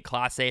might get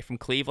Clase from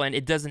Cleveland.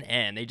 It doesn't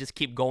end. They just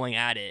keep going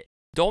at it.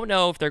 Don't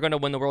know if they're going to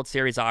win the World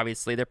Series,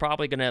 obviously. They're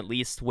probably going to at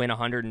least win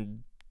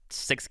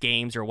 106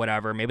 games or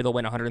whatever. Maybe they'll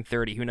win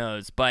 130. Who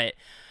knows? But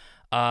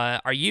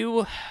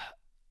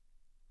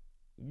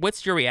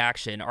what's your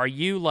reaction? Are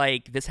you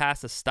like, this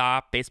has to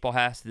stop? Baseball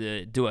has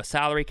to do a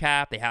salary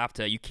cap.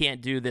 You can't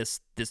do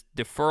this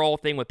deferral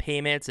thing with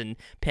payments and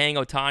paying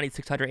Ohtani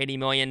 $680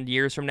 million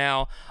years from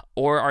now?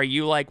 Or are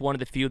you like one of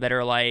the few that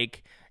are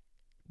like,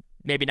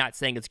 maybe not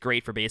saying it's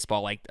great for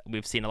baseball like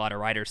we've seen a lot of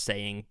writers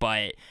saying,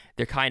 but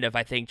they're kind of,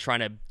 I think, trying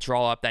to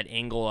draw up that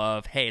angle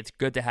of, hey, it's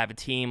good to have a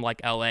team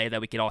like LA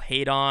that we can all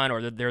hate on,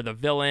 or they're the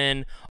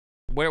villain?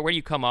 Where do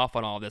you come off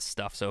on all this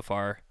stuff so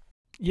far?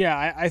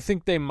 Yeah, I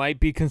think they might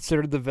be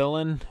considered the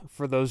villain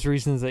for those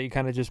reasons that you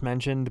kind of just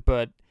mentioned,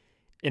 but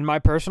in my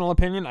personal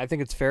opinion, I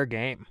think it's fair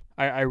game.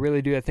 I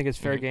really do. I think it's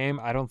fair game.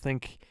 I don't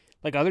think,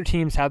 like, other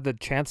teams have the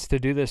chance to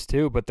do this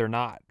too, but they're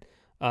not.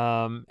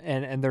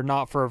 And they're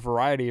not for a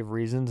variety of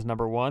reasons.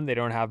 Number one, they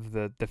don't have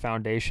the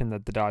foundation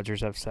that the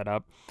Dodgers have set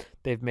up.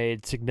 They've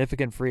made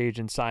significant free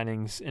agent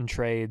signings and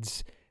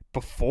trades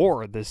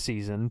before this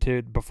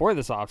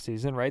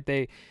offseason, right?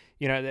 They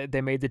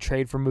made the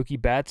trade for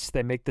Mookie Betts.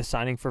 They make the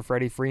signing for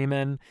Freddie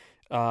Freeman.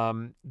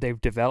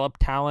 They've developed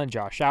talent: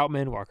 Josh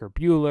Outman, Walker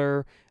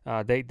Buehler.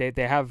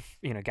 They have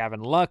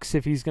Gavin Lux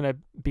if he's going to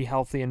be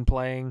healthy and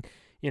playing.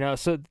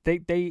 So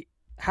they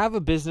have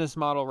a business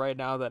model right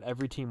now that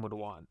every team would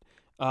want.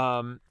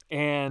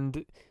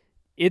 And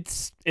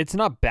it's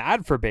not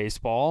bad for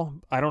baseball.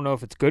 I don't know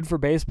if it's good for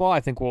baseball. I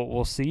think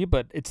we'll see,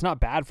 but it's not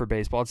bad for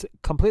baseball. It's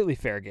completely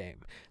fair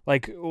game.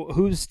 Like,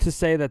 who's to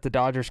say that the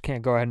Dodgers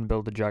can't go ahead and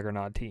build a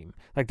juggernaut team?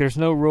 Like, there's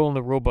no rule in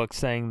the rule book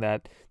saying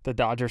that the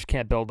Dodgers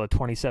can't build a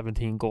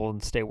 2017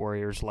 Golden State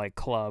Warriors like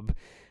club.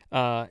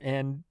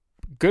 And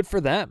good for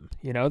them.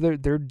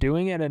 They're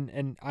doing it,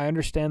 and I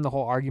understand the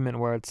whole argument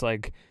where it's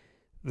like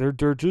they're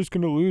just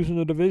going to lose in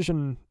the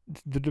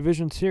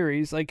division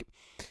series. Like,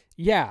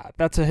 yeah,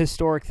 that's a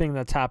historic thing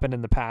that's happened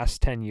in the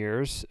past 10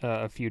 years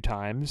a few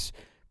times.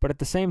 But at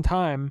the same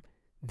time,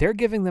 they're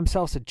giving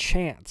themselves a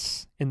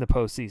chance in the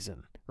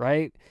postseason,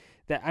 right?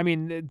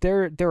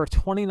 There are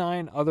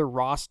 29 other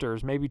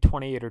rosters, maybe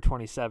 28 or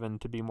 27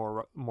 to be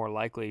more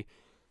likely,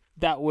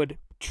 that would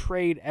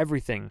trade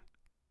everything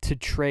to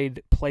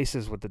trade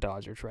places with the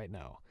Dodgers right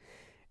now.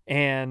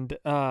 And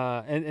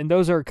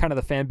those are kind of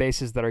the fan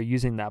bases that are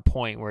using that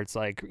point where it's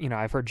like,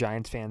 I've heard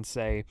Giants fans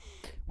say,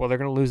 well, they're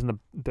going to lose in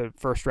the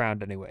first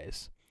round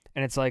anyways.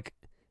 And it's like,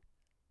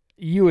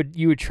 you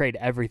would trade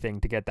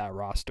everything to get that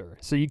roster.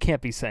 So you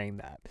can't be saying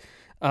that.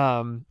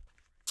 I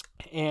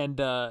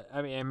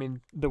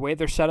mean, the way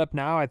they're set up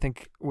now, I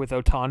think with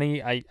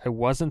Ohtani, I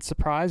wasn't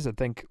surprised. I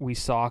think we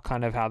saw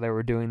kind of how they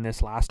were doing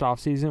this last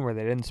offseason where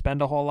they didn't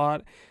spend a whole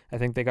lot. I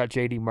think they got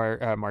JD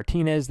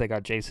Martinez, they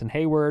got Jason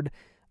Hayward.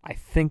 I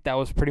think that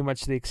was pretty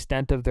much the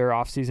extent of their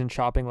offseason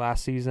shopping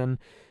last season.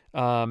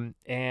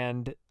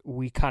 And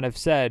we kind of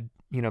said,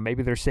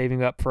 maybe they're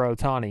saving up for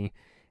Ohtani.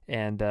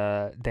 And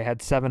they had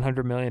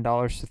 $700 million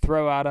to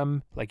throw at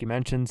him. Like you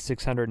mentioned,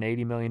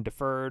 $680 million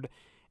deferred.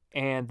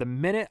 And the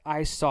minute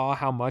I saw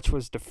how much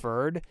was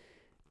deferred,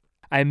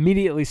 I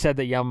immediately said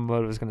that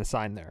Yamamoto was going to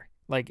sign there.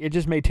 Like, it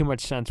just made too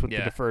much sense with the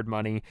deferred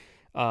money.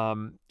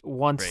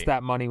 Once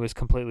that money was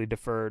completely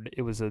deferred,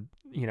 it was a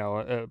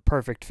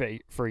perfect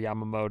fit for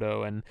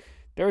Yamamoto. And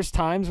there's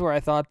times where I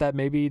thought that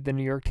maybe the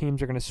New York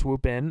teams are going to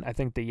swoop in. I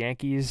think the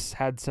Yankees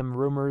had some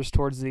rumors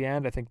towards the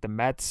end. I think the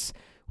Mets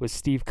with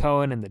Steve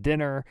Cohen and the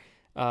dinner.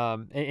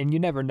 And you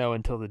never know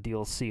until the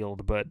deal's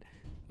sealed. But,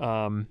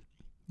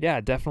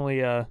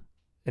 definitely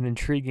an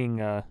intriguing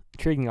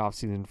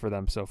offseason for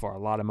them so far. A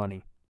lot of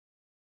money.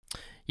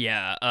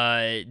 Yeah.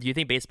 Do you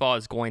think baseball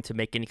is going to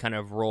make any kind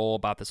of rule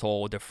about this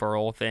whole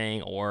deferral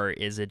thing, or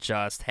is it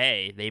just,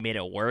 hey, they made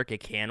it work, it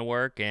can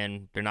work,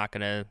 and they're not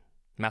going to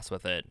mess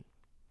with it?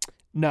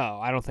 No,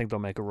 I don't think they'll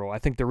make a rule. I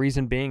think the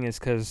reason being is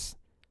because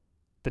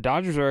the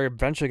Dodgers are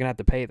eventually going to have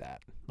to pay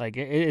that. Like,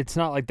 it's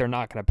not like they're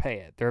not going to pay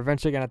it. They're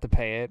eventually going to have to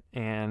pay it,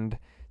 and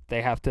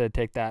they have to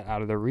take that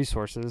out of their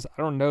resources.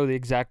 I don't know the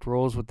exact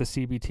rules with the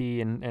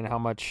CBT and how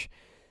much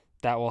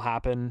that will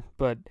happen,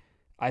 but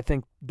I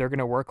think they're going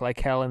to work like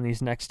hell in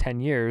these next 10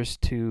 years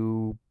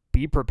to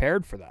be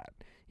prepared for that.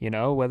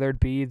 Whether it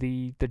be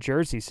the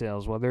jersey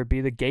sales, whether it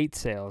be the gate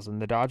sales,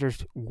 and the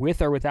Dodgers,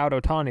 with or without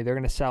Ohtani, they're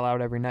going to sell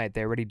out every night.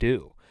 They already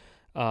do.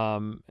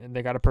 And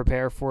they got to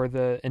prepare for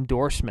the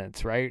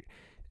endorsements, right?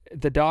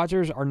 The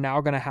Dodgers are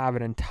now going to have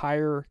an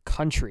entire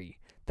country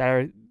that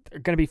are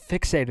going to be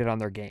fixated on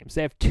their games.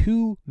 They have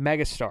 2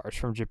 megastars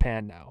from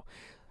Japan now.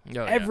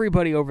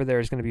 Everybody over there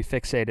is going to be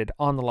fixated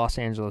on the Los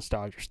Angeles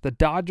Dodgers. The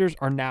Dodgers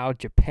are now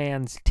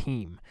Japan's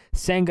team.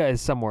 Senga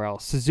is somewhere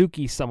else.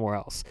 Suzuki somewhere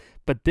else.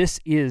 But this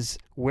is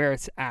where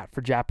it's at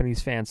for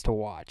Japanese fans to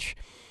watch.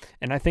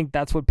 And I think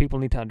that's what people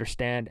need to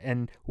understand.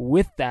 And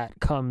with that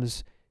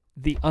comes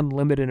the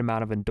unlimited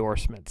amount of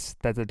endorsements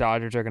that the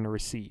Dodgers are going to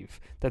receive,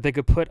 that they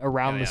could put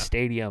around the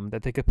stadium,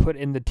 that they could put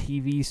in the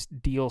TV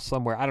deal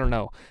somewhere. I don't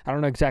know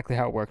exactly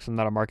how it works. I'm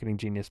not a marketing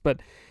genius, but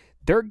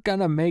they're going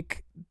to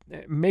make,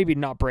 maybe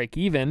not break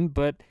even,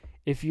 but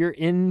if you're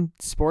in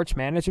sports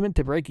management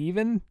to break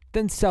even,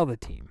 then sell the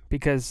team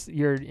because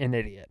you're an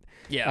idiot.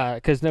 Yeah.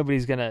 Because nobody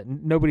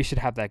should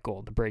have that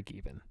goal to break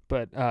even,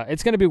 but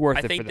it's going to be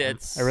worth it for them.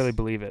 I really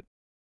believe it.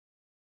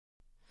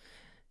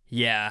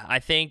 Yeah, I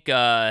think,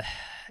 I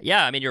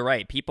mean, you're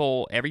right.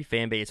 Every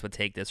fan base would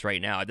take this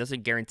right now. It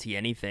doesn't guarantee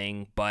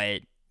anything,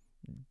 but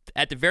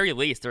at the very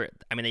least,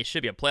 they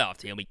should be a playoff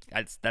team.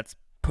 That's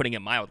putting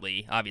it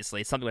mildly,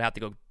 obviously. Something would have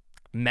to go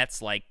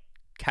Mets-like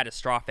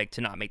catastrophic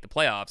to not make the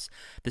playoffs.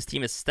 This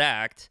team is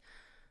stacked.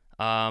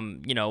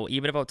 Even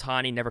if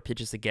Ohtani never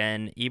pitches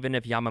again, even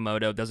if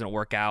Yamamoto doesn't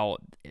work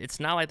out,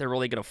 it's not like they're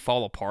really going to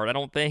fall apart, I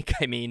don't think.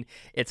 I mean,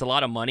 it's a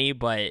lot of money,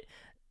 but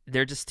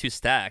they're just too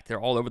stacked. They're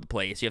all over the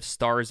place. You have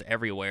stars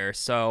everywhere.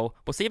 So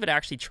we'll see if it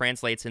actually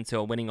translates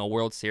into winning a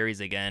World Series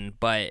again.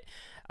 But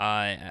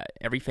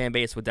every fan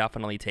base would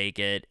definitely take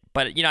it.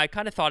 But, I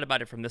kind of thought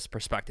about it from this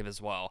perspective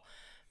as well.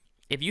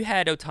 If you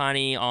had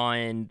Ohtani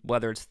on,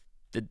 whether it's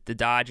the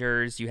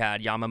Dodgers, you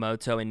had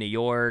Yamamoto in New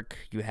York,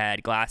 you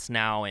had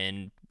Glasnow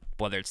in,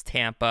 whether it's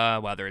Tampa,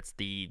 whether it's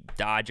the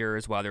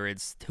Dodgers, whether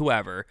it's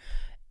whoever,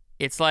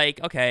 it's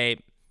like, okay,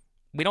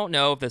 we don't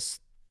know if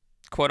this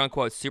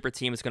quote-unquote super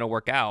team is going to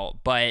work out,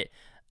 but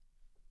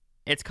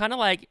it's kind of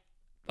like,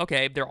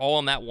 okay, they're all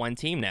on that one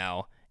team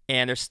now,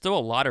 and there's still a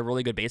lot of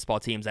really good baseball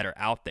teams that are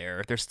out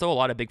there. There's still a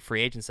lot of big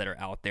free agents that are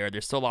out there.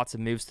 There's still lots of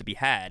moves to be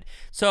had.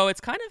 So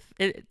it's kind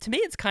of, to me,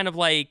 it's kind of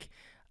like,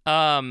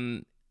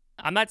 I'm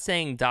not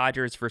saying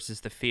Dodgers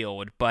versus the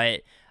field,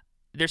 but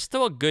there's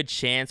still a good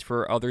chance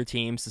for other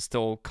teams to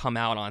still come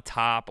out on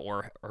top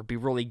or be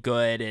really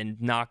good and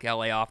knock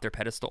LA off their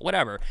pedestal,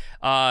 whatever.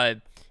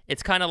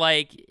 It's kind of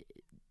like,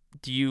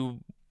 do you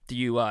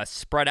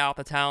spread out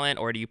the talent,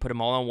 or do you put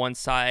them all on one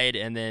side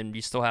and then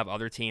you still have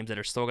other teams that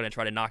are still going to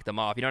try to knock them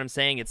off? You know what I'm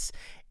saying?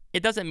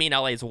 It doesn't mean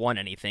LA's won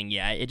anything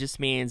yet. It just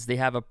means they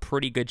have a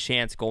pretty good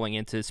chance going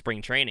into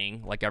spring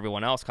training, like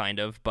everyone else kind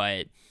of,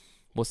 but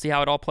we'll see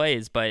how it all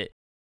plays. But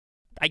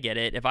I get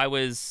it. If I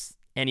was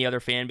any other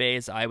fan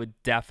base, I would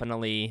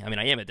definitely, I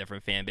am a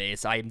different fan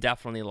base. I'm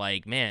definitely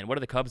like, man, what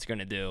are the Cubs going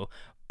to do?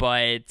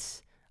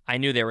 But I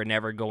knew they were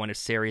never going to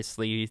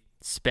seriously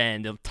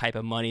spend the type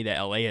of money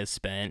that LA has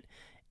spent.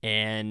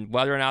 And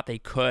whether or not they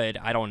could,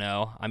 I don't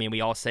know.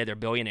 We all say they're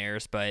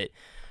billionaires, but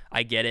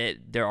I get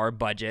it. There are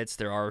budgets.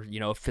 There are,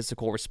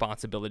 physical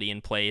responsibility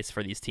in place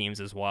for these teams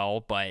as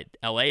well. But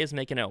LA is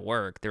making it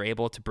work. They're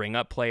able to bring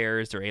up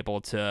players. They're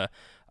able to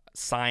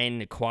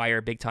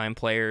acquire big-time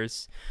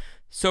players.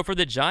 So for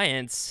the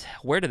Giants,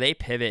 where do they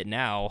pivot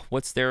now?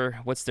 What's their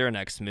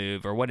next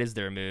move, or what is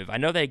their move? I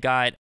know they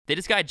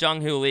just got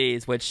Jung-Hoo Lee,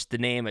 which the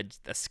name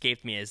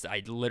escaped me as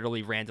I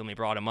literally randomly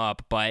brought him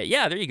up. But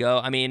yeah, there you go.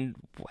 I mean,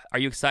 are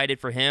you excited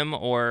for him,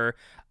 or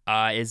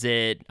is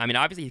it? I mean,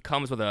 obviously he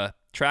comes with a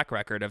track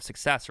record of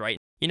success, right?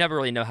 You never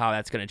really know how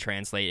that's going to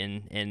translate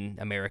in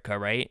America,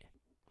 right?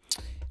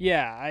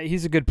 Yeah,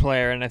 he's a good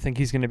player, and I think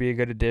he's going to be a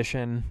good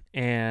addition.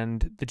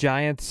 And the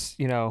Giants,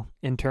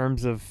 in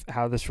terms of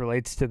how this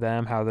relates to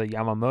them, how the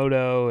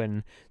Yamamoto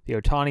and the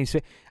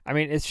Ohtani, I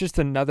mean, it's just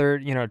another,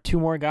 2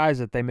 more guys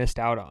that they missed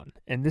out on.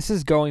 And this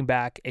is going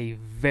back a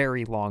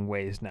very long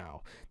ways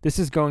now. This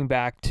is going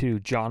back to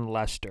John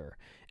Lester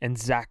and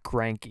Zach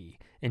Greinke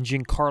and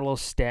Giancarlo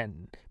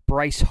Stanton,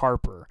 Bryce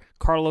Harper,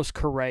 Carlos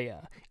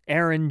Correa,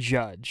 Aaron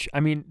Judge. I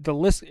mean, the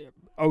list...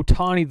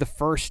 Ohtani the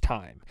first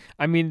time.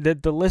 I mean,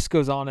 the list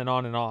goes on and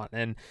on and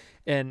on.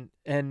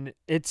 And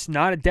it's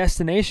not a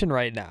destination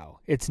right now.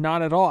 It's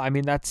not at all. I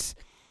mean, that's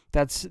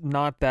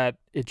not that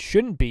it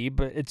shouldn't be,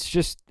 but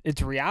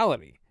it's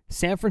reality.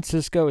 San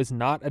Francisco is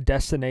not a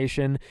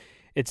destination.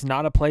 It's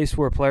not a place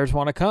where players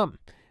want to come.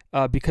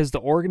 Because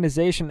the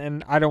organization,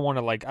 and I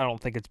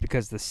don't think it's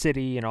because the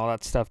city and all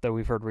that stuff that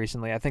we've heard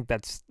recently. I think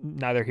that's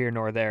neither here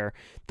nor there.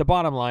 The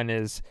bottom line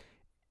is,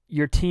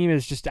 your team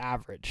is just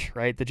average,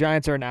 right? The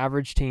Giants are an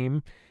average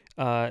team.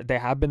 They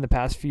have been the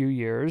past few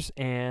years.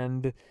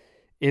 And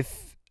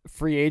if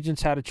free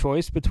agents had a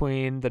choice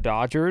between the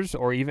Dodgers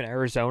or even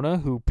Arizona,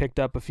 who picked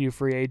up a few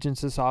free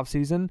agents this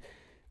offseason,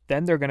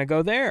 then they're going to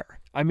go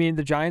there. I mean,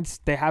 the Giants,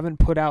 they haven't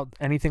put out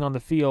anything on the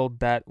field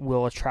that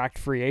will attract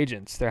free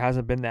agents. There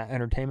hasn't been that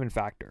entertainment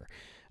factor.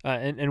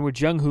 And with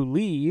Jung-Hoo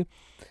Lee,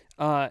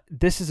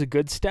 this is a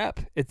good step.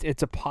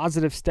 It's a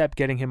positive step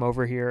getting him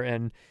over here,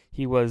 and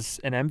he was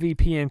an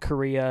MVP in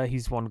Korea.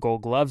 He's won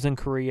Gold Gloves in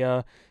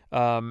Korea.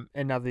 And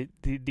now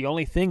the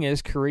only thing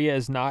is, Korea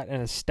is not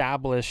an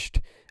established.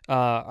 Or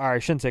I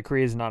shouldn't say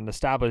Korea is not an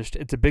established.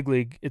 It's a big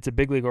league. It's a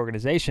big league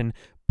organization,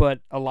 but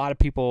a lot of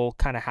people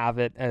kind of have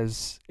it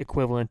as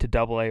equivalent to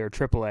AA or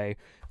AAA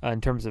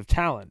in terms of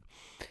talent,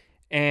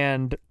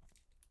 and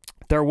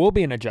there will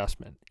be an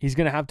adjustment. He's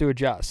going to have to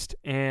adjust,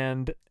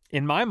 and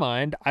in my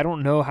mind, I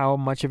don't know how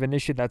much of an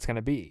issue that's going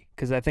to be,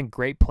 because I think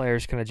great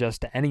players can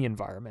adjust to any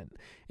environment.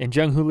 And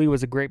Jung-Hoo Lee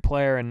was a great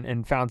player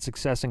and found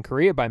success in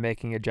Korea by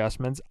making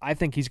adjustments. I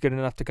think he's good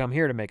enough to come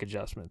here to make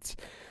adjustments.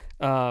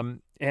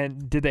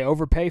 And did they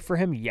overpay for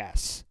him?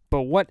 Yes.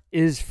 But what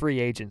is free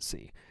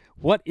agency?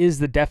 What is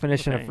the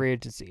definition of free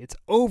agency? It's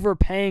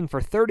overpaying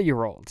for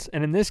 30-year-olds.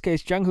 And in this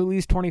case, Jung-Hoo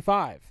Lee's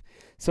 25.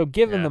 So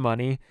give him the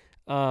money.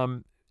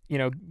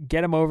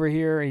 Get him over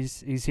here.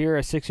 He's here,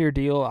 a 6-year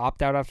deal,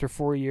 opt out after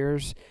 4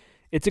 years.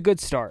 It's a good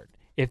start.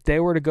 If they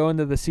were to go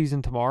into the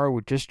season tomorrow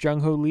with just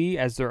Jung-Hoo Lee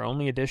as their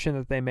only addition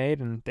that they made,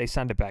 and they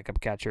signed a backup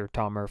catcher,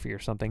 Tom Murphy or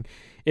something,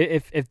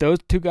 if those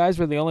 2 guys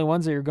were the only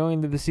ones that you're going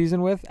into the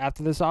season with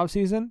after this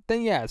offseason,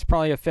 then yeah, it's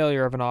probably a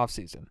failure of an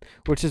offseason,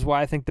 which is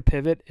why I think the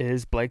pivot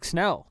is Blake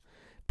Snell.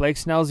 Blake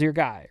Snell's your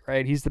guy,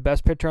 right? He's the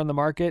best pitcher on the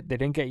market. They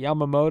didn't get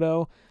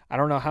Yamamoto. I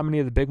don't know how many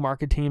of the big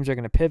market teams are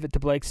going to pivot to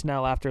Blake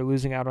Snell after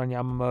losing out on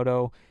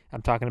Yamamoto.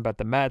 I'm talking about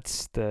the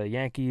Mets, the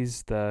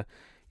Yankees,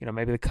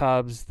 maybe the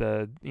Cubs,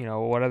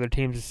 what other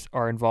teams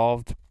are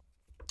involved.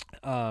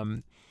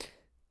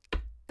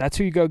 That's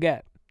who you go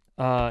get,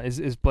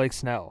 is Blake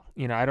Snell.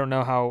 I don't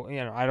know how,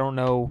 I don't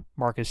know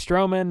Marcus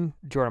Stroman,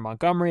 Jordan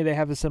Montgomery, they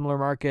have a similar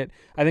market.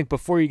 I think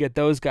before you get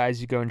those guys,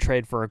 you go and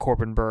trade for a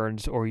Corbin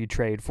Burns or you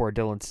trade for a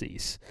Dylan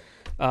Cease.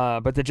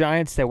 But the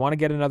Giants, they want to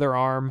get another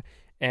arm,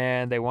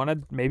 and they want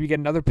to maybe get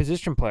another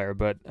position player.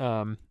 But,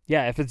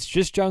 if it's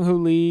just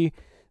Jung-Hoo Lee,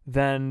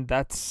 then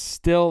that's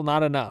still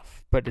not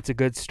enough, but it's a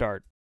good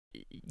start.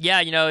 Yeah,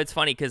 it's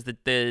funny because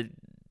the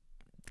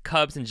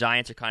Cubs and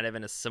Giants are kind of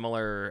in a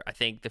similar, I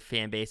think the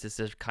fan bases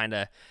are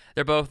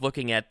they're both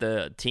looking at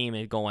the team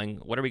and going,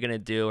 what are we going to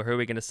do? Who are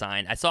we going to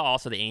sign? I saw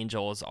also the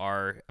Angels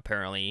are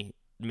apparently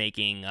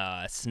making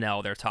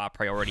Snell their top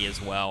priority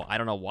as well. I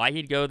don't know why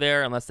he'd go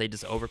there unless they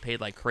just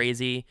overpaid like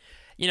crazy.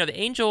 The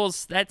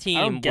Angels, that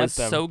team was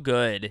so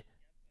good.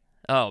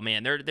 Oh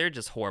man, they're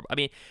just horrible. I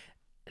mean,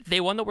 they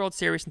won the World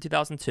Series in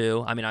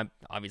 2002. I mean, I'm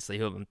obviously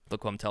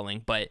look who I'm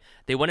telling, but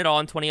they won it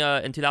all in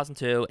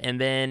 2002, and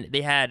then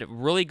they had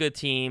really good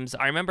teams.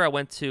 I remember I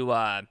went to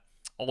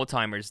Old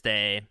Timers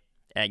Day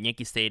at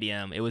Yankee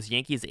Stadium. It was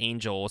Yankees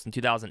Angels in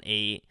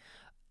 2008.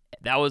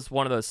 That was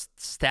one of those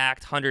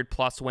stacked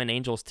 100+ win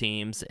Angels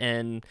teams,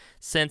 and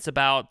since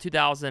about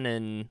 2000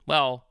 and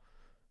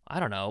I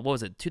don't know, what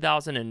was it?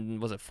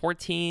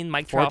 2014?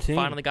 Mike Trout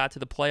finally got to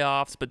the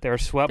playoffs, but they were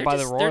swept by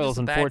the Royals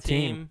in 14.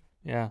 Team.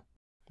 Yeah.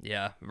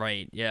 Yeah,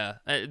 right. Yeah.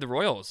 The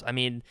Royals, I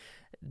mean,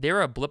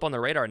 they're a blip on the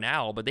radar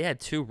now, but they had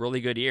 2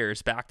 really good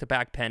years,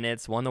 back-to-back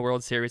pennants, won the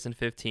World Series in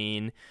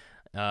 15.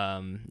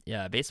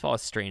 Baseball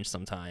is strange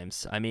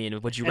sometimes. I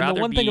mean, would you rather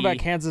the one thing about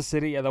Kansas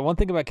City,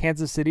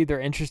 they're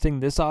interesting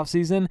this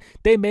offseason.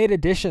 They made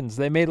additions.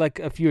 They made like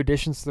a few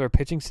additions to their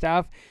pitching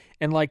staff.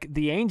 And like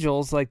the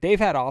Angels, like they've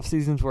had off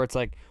seasons where it's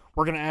like,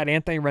 we're gonna add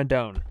Anthony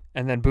Rendon,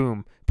 and then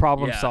boom,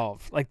 problem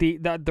solved. Like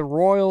the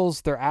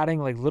Royals, they're adding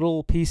like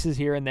little pieces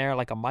here and there,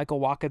 like a Michael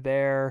Wacha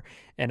there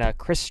and a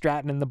Chris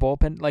Stratton in the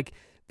bullpen. Like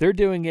they're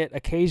doing it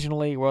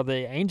occasionally. Well,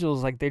 the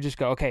Angels, like they just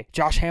go, okay,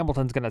 Josh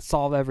Hamilton's gonna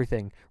solve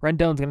everything,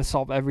 Rendon's gonna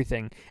solve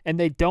everything, and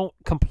they don't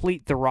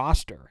complete the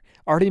roster.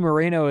 Artie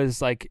Moreno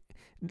is like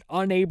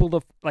unable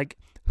to like.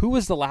 Who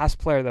was the last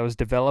player that was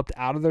developed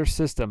out of their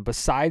system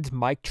besides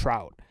Mike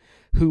Trout,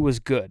 who was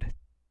good?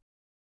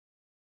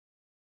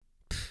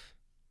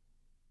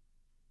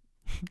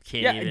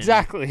 Can't even.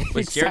 Exactly.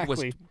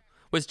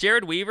 Was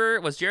Jared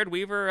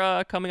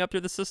Weaver coming up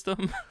through the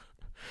system?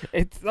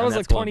 That was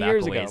like 20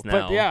 years ago. Now.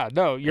 But yeah,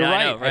 no, you're right.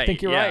 I know, right. I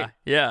think you're right.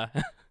 Yeah.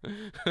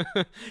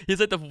 He's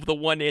like the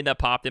one name that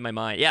popped in my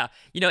mind. Yeah.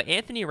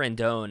 Anthony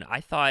Rendon,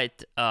 I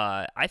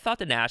thought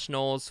the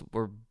Nationals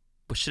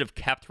should have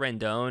kept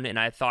Rendon, and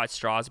I thought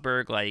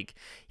Strasburg, like,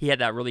 he had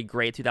that really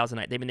great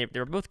 2009. They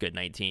were both good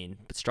 19,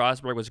 but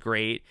Strasburg was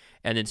great,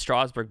 and then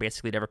Strasburg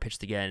basically never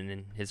pitched again,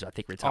 and I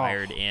think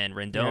retired, and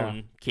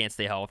Rendon can't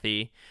stay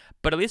healthy.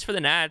 But at least for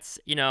the Nats,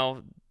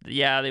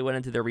 they went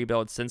into their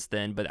rebuild since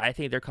then, but I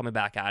think they're coming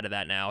back out of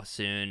that now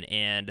soon,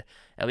 and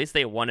at least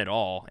they won it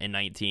all in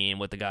 19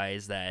 with the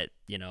guys that,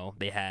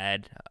 they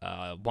had.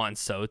 Juan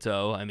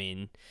Soto, I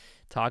mean,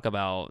 talk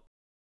about,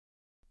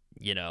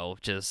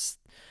 just...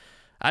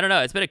 I don't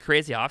know. It's been a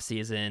crazy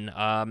offseason.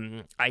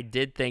 I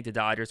did think the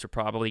Dodgers were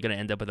probably going to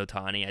end up with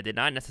Ohtani. I did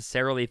not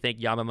necessarily think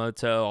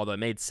Yamamoto, although it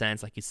made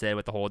sense, like you said,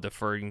 with the whole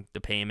deferring the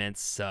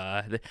payments.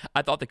 I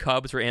thought the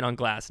Cubs were in on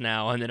Glass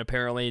now, and then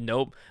apparently,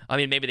 nope. I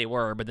mean, maybe they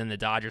were, but then the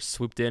Dodgers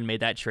swooped in,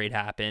 made that trade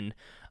happen.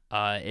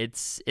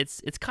 It's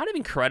kind of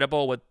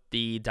incredible what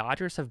the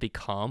Dodgers have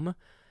become,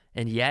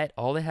 and yet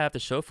all they have to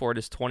show for it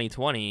is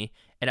 2020.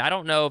 And I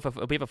don't know if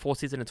we have a full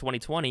season in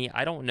 2020.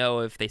 I don't know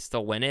if they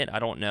still win it. I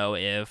don't know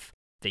if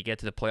they get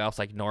to the playoffs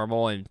like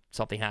normal and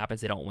something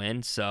happens, they don't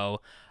win. So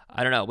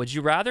I don't know. Would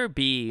you rather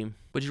be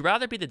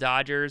the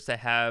Dodgers that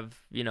have,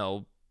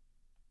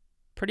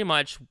 pretty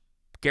much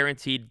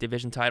guaranteed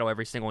division title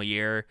every single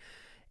year,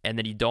 and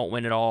then you don't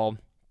win it all,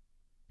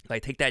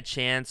 like take that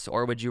chance?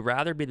 Or would you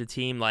rather be the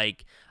team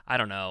like, I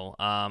don't know,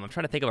 I'm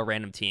trying to think of a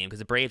random team because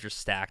the Braves are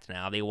stacked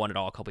now. They won it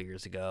all a couple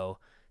years ago.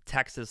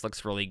 Texas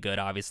looks really good,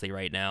 obviously,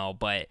 right now,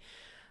 but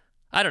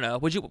I don't know.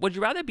 Would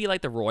you rather be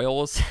like the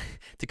Royals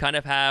to kind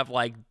of have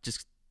like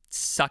just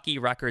sucky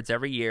records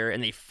every year,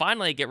 and they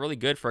finally get really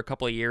good for a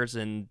couple of years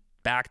and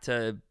back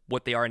to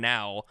what they are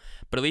now,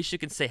 but at least you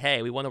can say,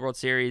 hey, we won the World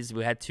Series,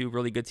 we had two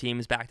really good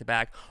teams back to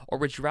back? Or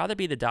would you rather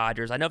be the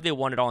Dodgers? I know they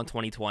won it all in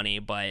 2020,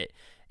 but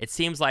it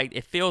feels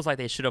like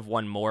they should have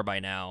won more by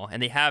now,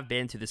 and they have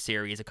been to the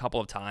series a couple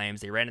of times.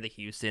 They ran into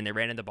Houston, they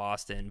ran into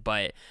Boston,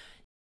 but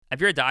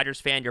if you're a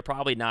Dodgers fan, you're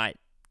not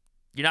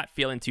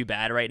feeling too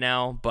bad right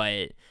now.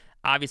 But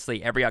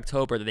obviously every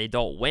October that they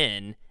don't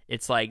win,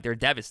 it's like they're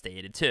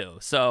devastated too.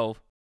 So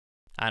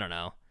I don't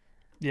know.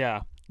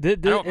 Yeah. I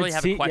don't really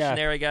have a question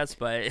there, I guess,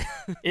 but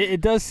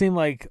it does seem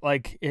like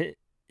it.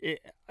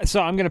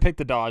 So I'm going to pick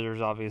the Dodgers,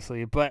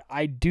 obviously, but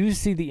I do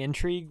see the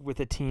intrigue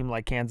with a team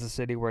like Kansas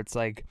City where it's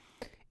like,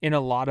 in a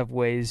lot of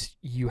ways,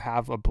 you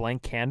have a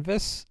blank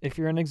canvas if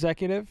you're an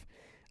executive.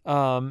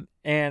 And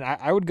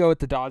I would go with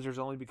the Dodgers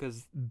only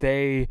because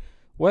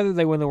whether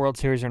they win the World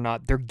Series or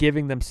not, they're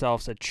giving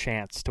themselves a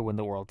chance to win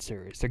the World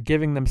Series. They're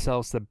giving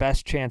themselves the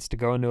best chance to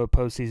go into a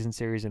postseason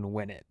series and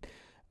win it.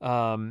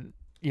 That's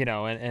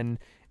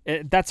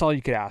all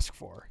you could ask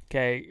for.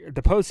 Okay,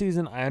 the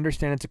postseason, I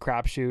understand it's a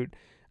crapshoot,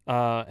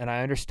 and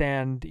I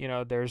understand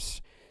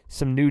there's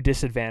some new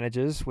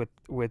disadvantages with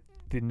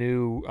the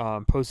new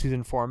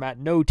postseason format.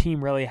 No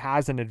team really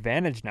has an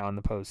advantage now in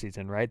the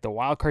postseason, right? The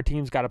wildcard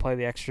teams got to play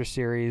the extra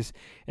series,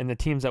 and the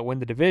teams that win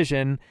the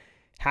division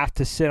have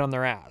to sit on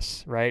their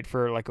ass, right,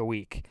 for like a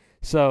week.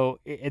 So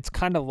it's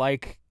kind of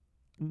like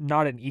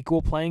not an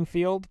equal playing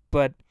field,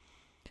 but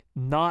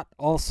not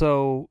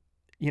also,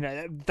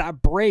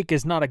 that break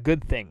is not a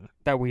good thing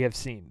that we have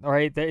seen, all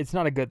right? It's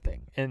not a good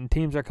thing, and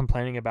teams are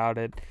complaining about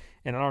it,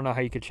 and I don't know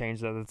how you could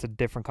change that. That's a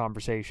different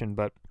conversation,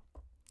 but,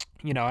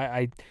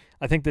 I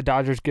think the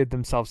Dodgers give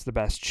themselves the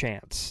best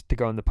chance to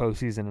go in the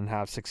postseason and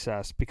have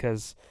success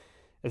because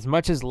as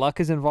much as luck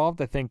is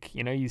involved, I think,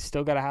 you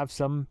still got to have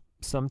some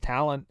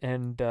talent,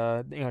 and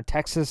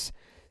Texas,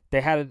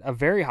 they had a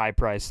very high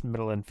priced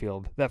middle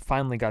infield that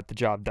finally got the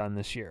job done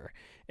this year,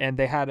 and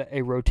they had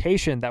a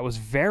rotation that was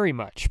very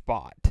much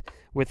bought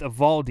with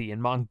Evaldi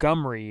and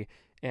Montgomery,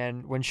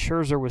 and when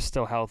Scherzer was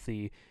still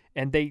healthy,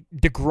 and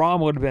DeGrom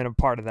would have been a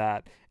part of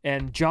that,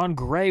 and John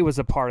Gray was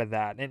a part of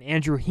that, and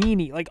Andrew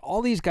Heaney, like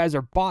all these guys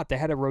are bought. They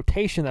had a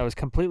rotation that was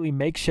completely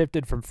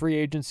makeshifted from free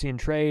agency and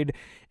trade,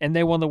 and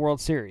they won the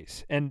World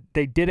Series. And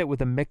they did it with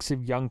a mix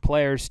of young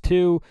players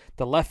too.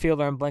 The left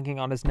fielder, I'm blanking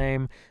on his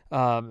name,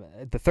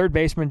 the third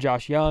baseman,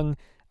 Josh Young,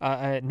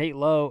 Nate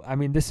Lowe. I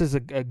mean, this is a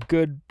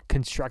good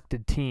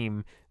constructed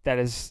team that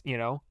is,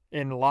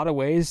 in a lot of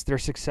ways, their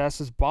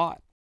success is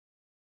bought.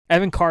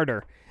 Evan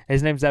Carter.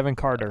 His name's Evan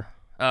Carter.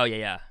 Oh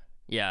yeah,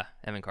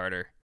 Evan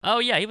Carter. Oh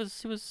yeah, he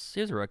was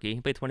a rookie. He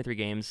played 23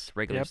 games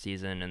regular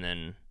season and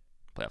then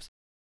playoffs.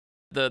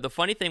 The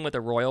funny thing with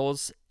the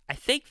Royals, I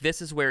think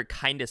this is where it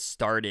kind of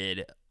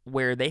started,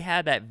 where they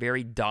had that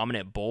very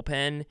dominant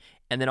bullpen,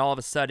 and then all of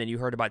a sudden you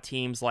heard about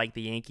teams like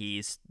the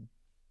Yankees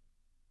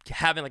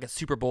having like a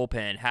super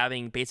bullpen,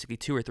 having basically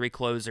 2 or 3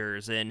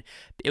 closers, and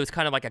it was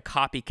kind of like a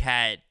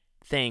copycat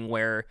thing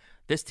where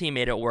this team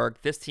made it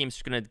work, this team's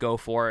going to go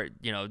for it,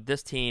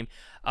 this team,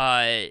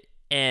 and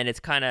it's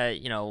kind of,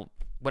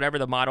 whatever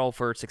the model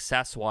for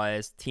success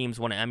was, teams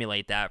want to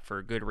emulate that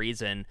for good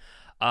reason.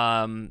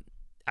 I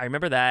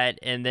remember that,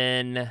 and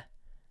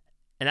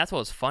that's what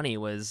was funny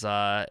was,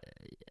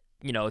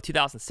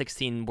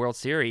 2016 World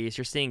Series,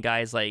 you're seeing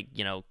guys like,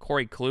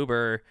 Corey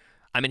Kluber.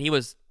 I mean, he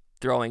was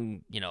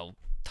throwing,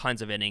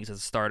 tons of innings as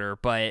a starter,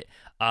 but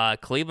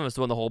Cleveland was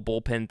doing the whole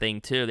bullpen thing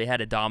too. They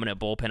had a dominant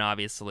bullpen,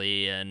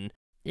 obviously, and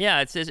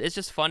yeah, it's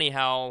just funny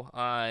how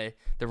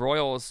the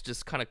Royals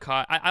just kind of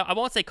caught. I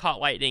won't say caught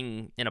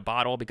lightning in a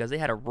bottle because they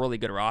had a really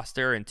good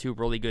roster and 2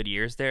 really good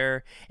years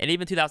there, and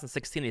even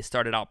 2016 they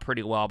started out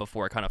pretty well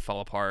before it kind of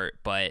fell apart.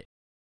 But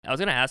I was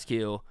gonna ask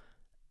you,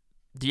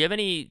 did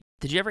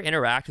you ever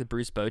interact with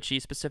Bruce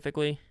Bochy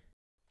specifically?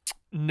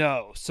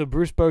 No. So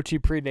Bruce Bochy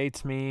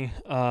predates me.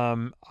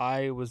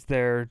 I was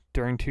there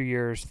during 3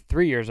 years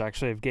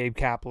actually, of Gabe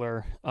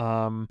Kapler.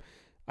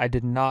 I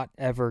did not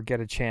ever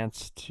get a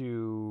chance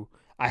to.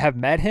 I have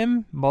met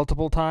him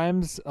multiple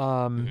times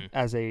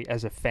as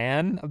a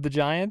fan of the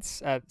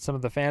Giants at some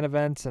of the fan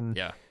events, and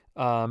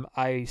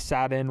I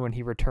sat in when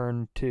he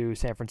returned to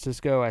San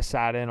Francisco. I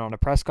sat in on a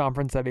press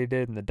conference that he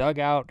did in the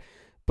dugout,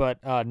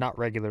 but not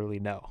regularly,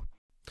 no.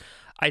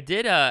 I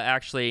did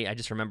actually. I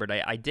just remembered.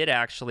 I did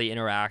actually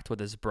interact with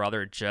his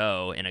brother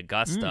Joe in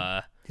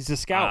Augusta. He's a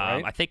scout,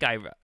 right? I think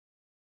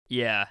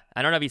Yeah,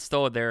 I don't know if he's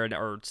still there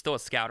or still a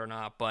scout or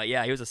not, but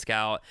yeah, he was a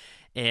scout,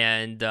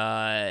 and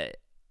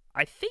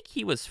I think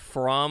he was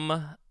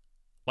from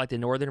like the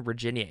Northern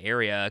Virginia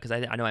area, because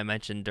I know I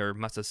mentioned or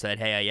must have said,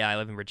 hey, yeah, I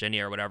live in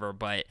Virginia or whatever,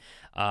 but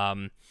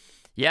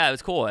yeah, it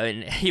was cool.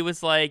 And he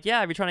was like,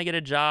 yeah, if you're trying to get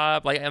a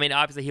job, like, I mean,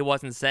 obviously he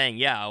wasn't saying,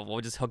 yeah, we'll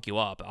just hook you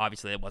up.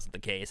 Obviously, that wasn't the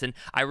case. And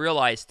I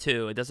realized,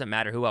 too, it doesn't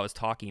matter who I was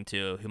talking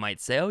to who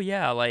might say, oh,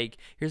 yeah, like,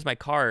 here's my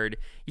card.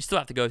 You still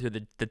have to go through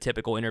the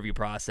typical interview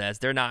process.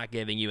 They're not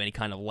giving you any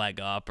kind of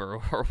leg up or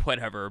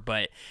whatever.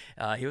 But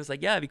he was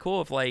like, yeah, it'd be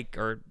cool if, like,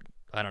 or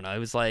I don't know. It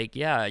was like,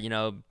 yeah, if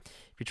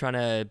you're trying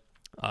to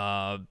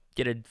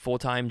get a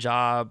full-time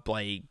job,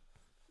 like,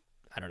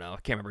 I don't know. I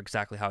can't remember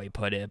exactly how he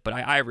put it, but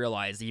I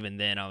realized even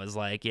then, I was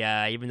like,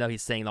 yeah, even though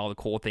he's saying all the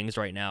cool things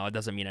right now, it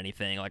doesn't mean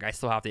anything. Like, I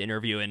still have to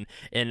interview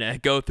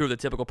and go through the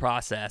typical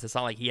process. It's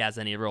not like he has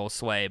any real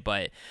sway.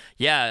 But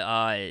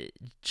yeah,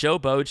 Joe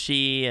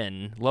Bochy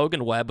and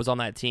Logan Webb was on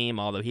that team,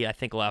 although he, I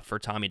think, left for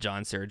Tommy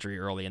John surgery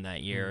early in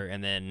that year.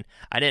 And then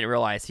I didn't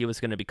realize he was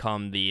going to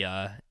become the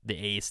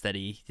ace that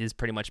he's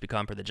pretty much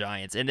become for the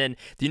Giants. And then,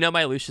 do you know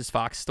my Lucius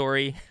Fox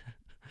story?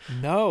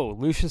 No,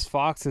 Lucius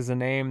Fox is a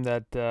name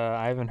that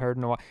I haven't heard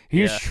in a while.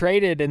 He was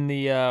traded in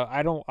the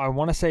I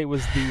want to say it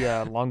was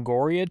the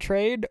Longoria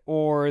trade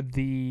or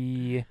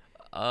the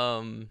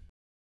it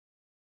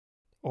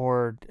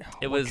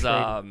was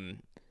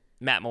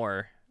Matt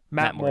Moore.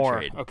 Matt Moore.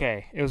 Trade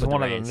okay, it was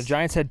one of them. The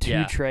Giants had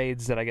 2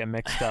 trades that I get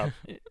mixed up.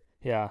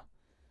 Yeah.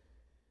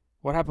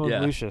 What happened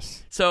with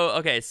Lucius?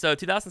 So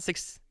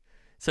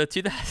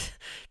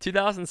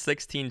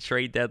 2016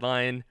 trade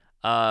deadline.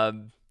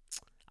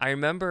 I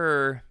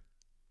remember,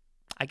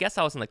 I guess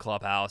I was in the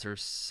clubhouse or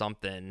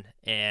something,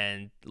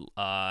 and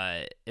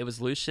it was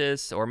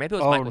Lucius, or maybe it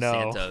was Michael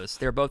Santos.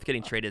 They were both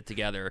getting traded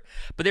together,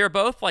 but they were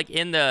both like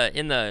in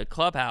the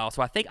clubhouse.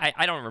 So I think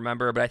I don't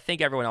remember, but I think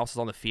everyone else was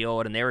on the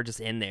field, and they were just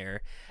in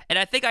there. And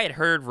I think I had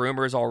heard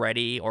rumors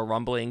already or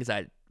rumblings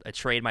that a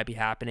trade might be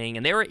happening,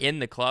 and they were in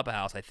the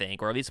clubhouse, I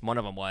think, or at least one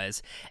of them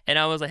was. And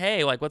I was like,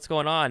 hey, like, what's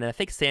going on? And I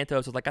think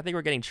Santos was like, I think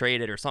we're getting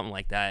traded or something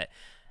like that.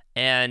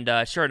 And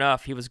sure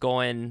enough, he was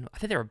going. I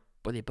think were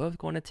they both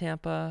going to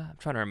Tampa? I'm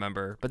trying to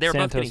remember, but they were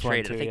both getting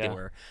traded. I think they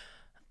were.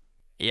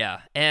 Yeah,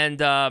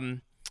 and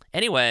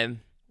anyway,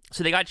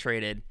 so they got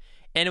traded,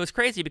 and it was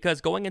crazy because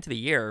going into the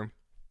year,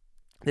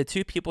 the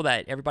 2 people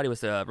that everybody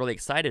was really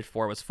excited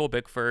for was Phil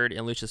Bickford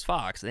and Lucius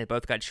Fox, and they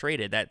both got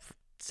traded that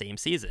same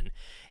season.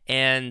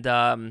 And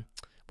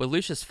with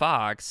Lucius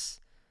Fox,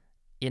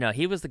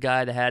 he was the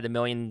guy that had the $1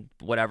 million,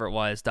 whatever it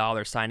was,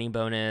 dollar signing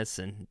bonus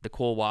and the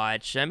cool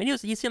watch. I mean,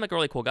 he seemed like a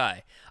really cool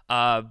guy.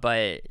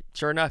 But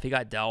sure enough, he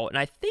got dealt. And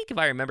I think if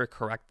I remember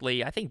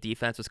correctly, I think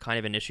defense was kind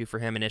of an issue for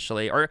him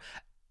initially. Or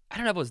I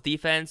don't know if it was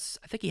defense.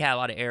 I think he had a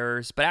lot of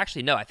errors. But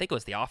actually, no, I think it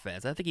was the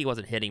offense. I think he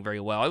wasn't hitting very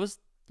well. It was,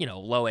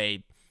 low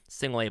A,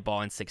 single A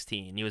ball in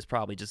 16. He was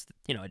probably just,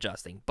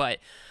 adjusting. But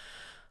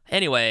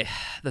anyway,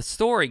 the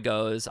story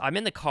goes, I'm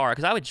in the car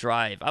because I would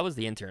drive. I was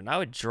the intern. I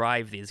would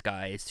drive these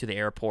guys to the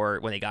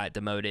airport when they got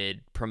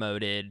demoted,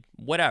 promoted,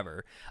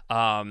 whatever.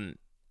 I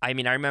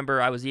mean, I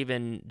remember I was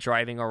even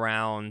driving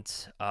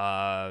around.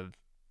 The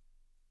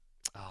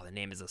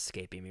name is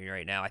escaping me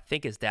right now. I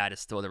think his dad is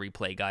still the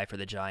replay guy for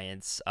the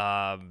Giants.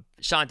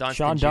 Sean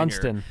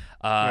Dunston.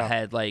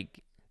 Had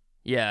like,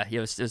 yeah, it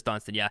was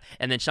Dunston, yeah.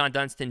 And then Sean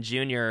Dunston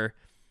Jr.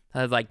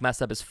 had like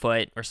messed up his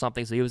foot or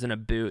something, so he was in a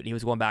boot and he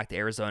was going back to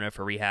Arizona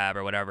for rehab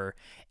or whatever.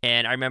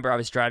 And I remember I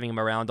was driving him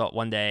around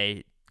one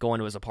day, going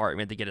to his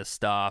apartment to get his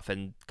stuff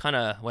and kind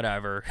of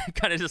whatever,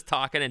 kind of just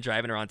talking and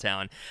driving around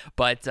town.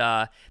 But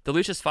the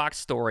Lucius Fox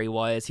story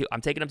was I'm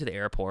taking him to the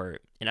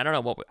airport, and I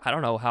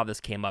don't know how this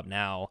came up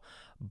now,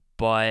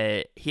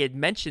 but he had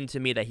mentioned to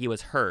me that he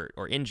was hurt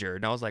or injured,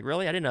 and I was like,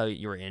 really? I didn't know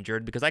you were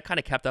injured, because I kind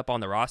of kept up on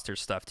the roster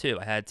stuff too.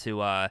 I had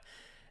to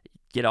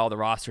get all the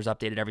rosters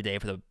updated every day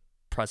for the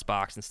press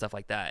box and stuff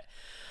like that.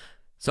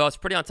 So I was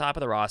pretty on top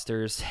of the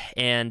rosters,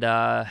 and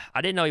I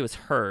didn't know he was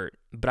hurt,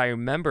 but I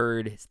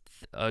remembered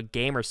a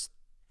game or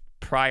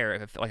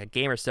prior, like a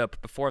game or so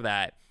before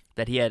that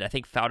he had, I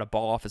think, fouled a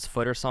ball off his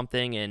foot or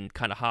something and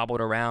kind of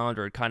hobbled around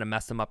or kind of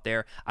messed him up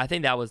there. I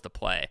think that was the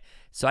play.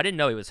 So I didn't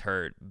know he was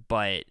hurt,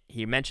 but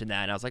he mentioned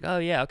that, and I was like, oh,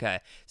 yeah, okay.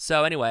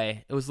 So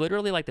anyway, it was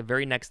literally like the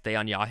very next day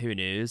on Yahoo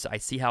News. I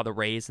see how the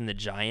Rays and the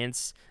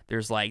Giants,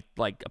 there's like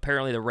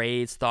apparently the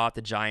Rays thought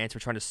the Giants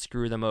were trying to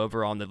screw them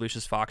over on the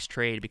Lucius Fox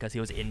trade because he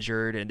was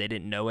injured and they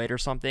didn't know it or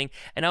something.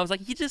 And I was like,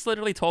 he just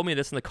literally told me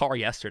this in the car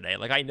yesterday.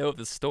 Like, I know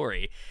the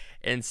story.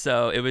 And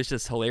so it was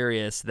just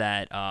hilarious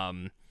that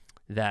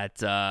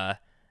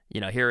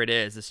here it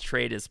is. This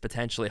trade is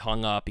potentially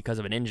hung up because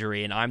of an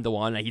injury, and I'm the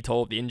one that he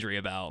told the injury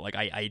about. Like,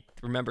 I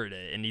remembered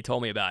it, and he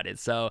told me about it.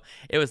 So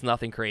it was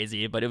nothing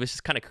crazy, but it was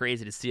just kind of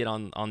crazy to see it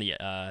on the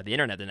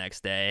internet the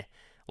next day.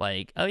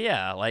 Like, oh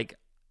yeah, like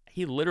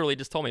he literally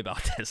just told me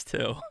about this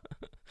too.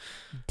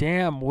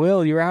 Damn,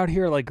 Will, you're out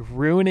here like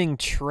ruining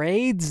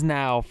trades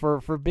now for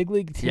big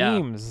league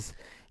teams.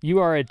 Yeah. You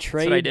are a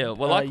trade. That's what I do.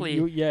 Well, luckily,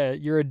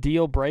 you're a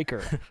deal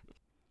breaker.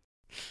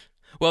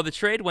 Well, the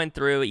trade went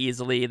through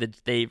easily.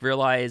 They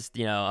realized,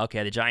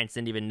 okay, the Giants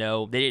didn't even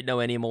know. They didn't know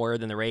any more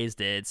than the Rays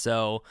did.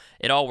 So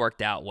it all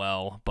worked out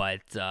well.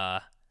 But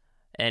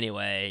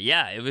anyway,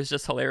 yeah, it was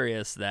just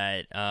hilarious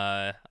that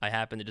I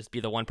happened to just be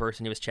the one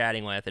person he was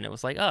chatting with. And it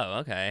was like,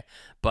 oh, okay.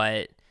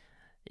 But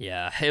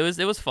yeah,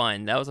 it was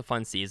fun. That was a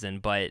fun season.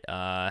 But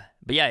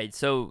yeah,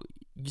 so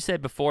you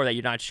said before that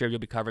you're not sure if you'll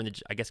be covering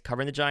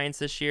the Giants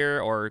this year,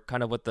 or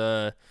kind of what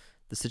the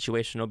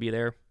situation will be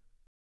there.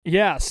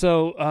 Yeah,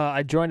 so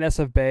I joined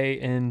SF Bay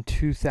in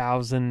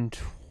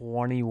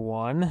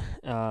 2021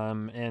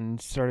 and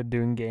started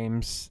doing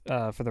games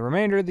for the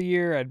remainder of the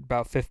year at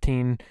about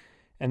 15,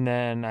 and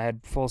then I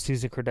had full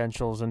season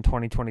credentials in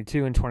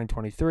 2022 and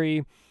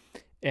 2023,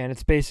 and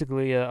it's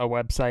basically a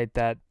website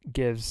that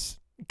gives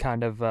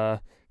kind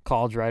of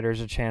college writers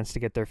a chance to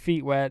get their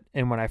feet wet.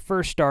 And when I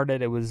first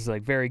started, it was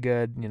like very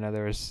good.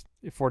 There was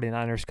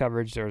 49ers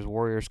coverage, there was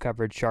Warriors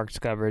coverage, Sharks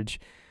coverage.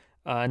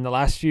 In the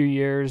last few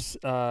years,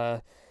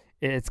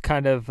 it's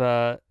kind of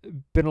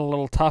been a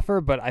little tougher,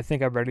 but I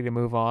think I'm ready to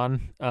move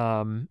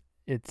on.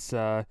 It's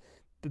the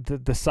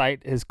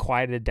site has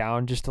quieted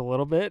down just a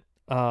little bit,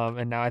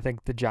 and now I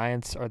think the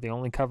Giants are the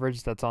only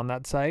coverage that's on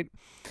that site.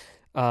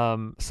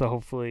 So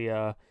hopefully,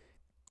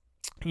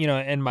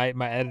 and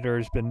my editor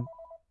has been.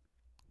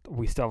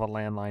 We still have a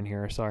landline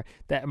here. Sorry,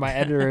 that my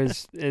editor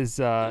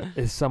is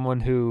someone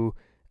who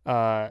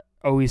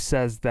always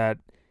says that.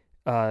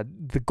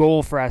 The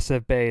goal for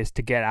SF Bay is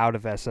to get out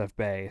of SF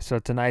Bay. So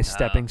it's a nice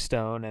stepping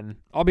stone, and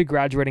I'll be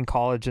graduating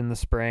college in the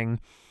spring.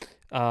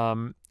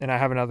 And I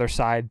have another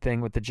side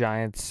thing with the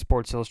Giants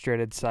Sports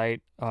Illustrated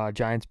site,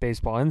 Giants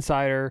Baseball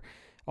Insider.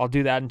 I'll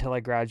do that until I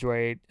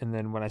graduate. And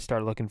then when I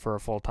start looking for a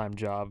full-time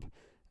job,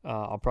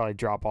 I'll probably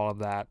drop all of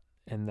that.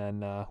 And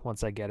then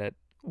once I get it,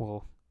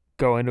 we'll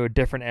go into a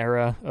different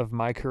era of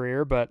my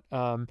career. But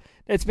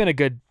it's been a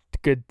good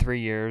 3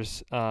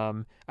 years.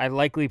 I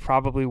likely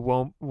probably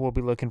will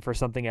be looking for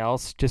something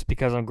else just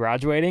because I'm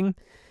graduating.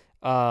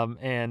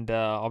 And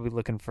I'll be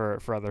looking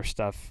for other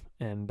stuff.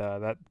 And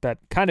that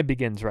kind of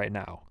begins right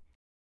now.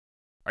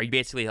 Are you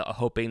basically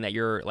hoping that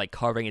you're like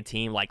covering a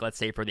team, like let's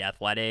say for The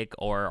Athletic,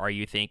 or are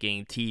you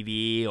thinking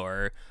TV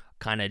or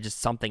kind of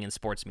just something in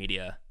sports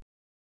media?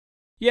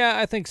 Yeah,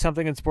 I think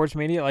something in sports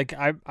media. Like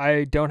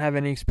I don't have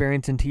any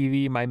experience in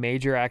TV. My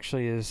major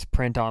actually is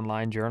print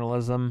online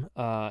journalism.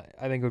 I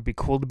think it would be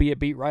cool to be a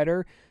beat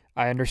writer.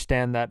 I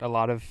understand that a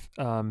lot of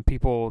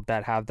people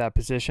that have that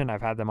position,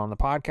 I've had them on the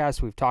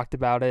podcast. We've talked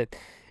about it.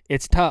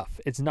 It's tough.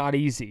 It's not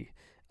easy.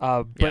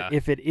 But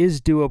if it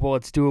is doable,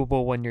 it's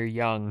doable when you're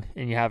young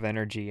and you have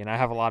energy. And I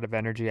have a lot of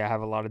energy. I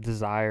have a lot of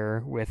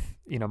desire with,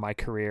 my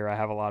career. I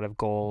have a lot of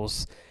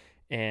goals,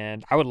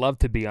 and I would love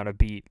to be on a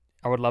beat.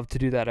 I would love to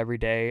do that every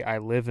day. I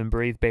live and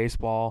breathe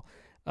baseball.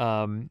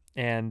 That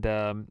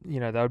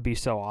would be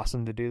so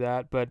awesome to do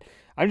that. But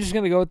I'm just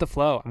going to go with the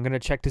flow. I'm going to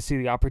check to see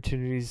the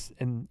opportunities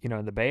in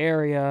the Bay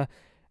Area,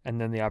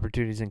 and then the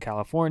opportunities in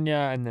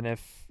California. And then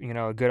if,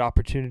 a good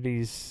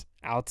opportunities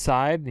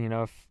outside,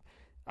 if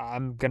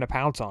I'm going to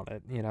pounce on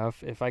it.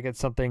 If I get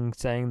something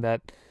saying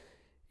that,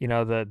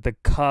 the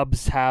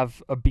Cubs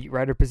have a beat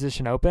writer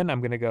position open,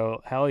 I'm gonna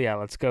go, hell yeah,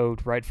 let's go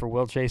write for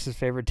Will Chase's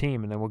favorite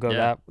team, and then we'll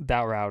go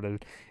that route.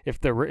 And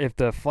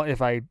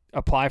if I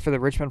apply for the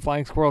Richmond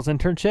Flying Squirrels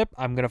internship,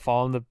 I'm gonna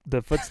follow in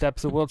the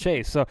footsteps of Will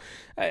Chase. So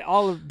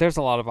there's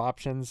a lot of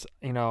options.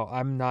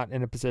 I'm not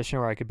in a position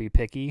where I could be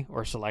picky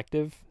or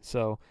selective.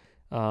 So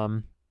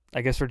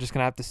I guess we're just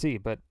gonna have to see.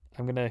 But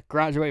I'm going to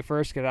graduate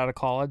first, get out of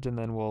college, and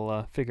then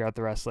we'll figure out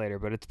the rest later.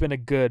 But it's been a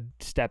good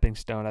stepping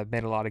stone. I've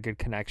made a lot of good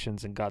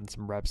connections and gotten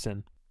some reps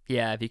in.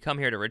 Yeah, if you come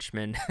here to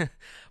Richmond,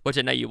 which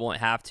I know you won't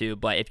have to,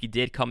 but if you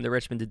did come to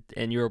Richmond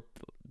and you're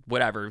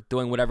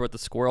doing whatever with the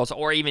Squirrels,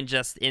 or even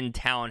just in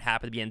town,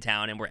 happen to be in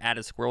town, and we're at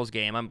a Squirrels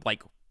game, I'm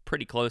like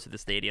pretty close to the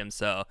stadium.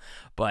 So,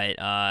 but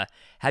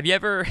have you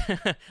ever?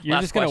 You're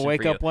just gonna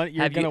wake up one.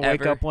 You're gonna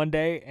wake up one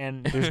day,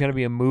 and there's gonna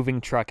be a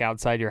moving truck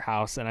outside your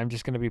house, and I'm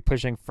just gonna be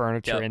pushing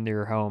furniture into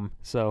your home.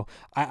 So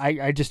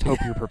I just hope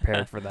you're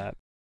prepared for that.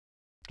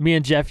 Me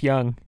and Jeff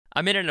Young.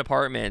 I'm in an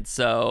apartment,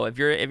 so if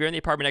you're in the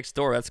apartment next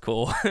door, that's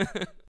cool.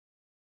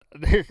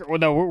 Well,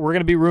 no, we're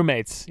gonna be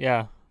roommates.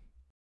 Yeah.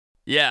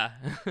 Yeah.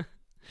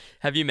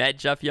 Have you met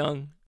Jeff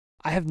Young?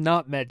 I have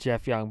not met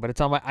Jeff Young, but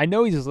it's on my. I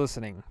know he's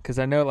listening because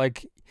I know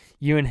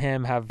you and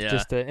him have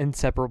just an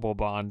inseparable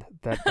bond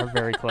that are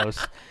very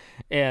close,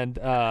 and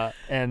I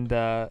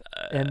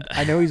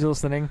know he's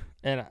listening,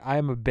 and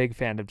I'm a big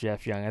fan of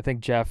Jeff Young. I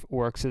think Jeff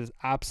works his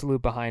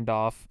absolute behind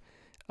off.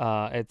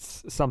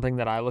 It's something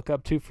that I look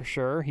up to for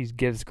sure. He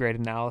gives great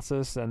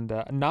analysis, and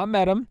not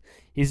met him.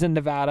 He's in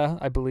Nevada,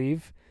 I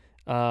believe.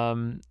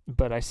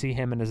 But I see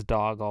him and his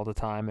dog all the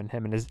time,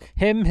 and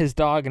his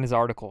dog and his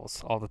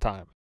articles all the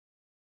time.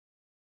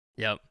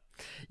 Yep.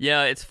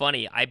 Yeah, it's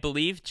funny. I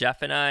believe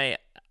Jeff and I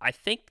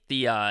think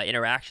the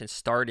interaction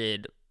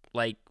started,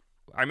 I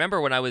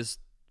remember when I was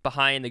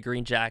behind the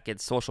Green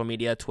Jackets social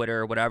media,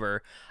 Twitter,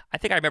 whatever. I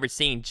think I remember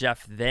seeing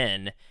Jeff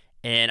then,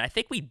 and I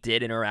think we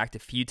did interact a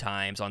few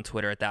times on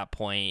Twitter at that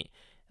point,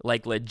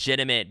 like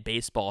legitimate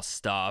baseball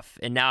stuff.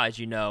 And now, as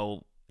you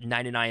know,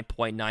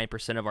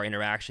 99.9% of our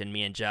interaction,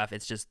 me and Jeff,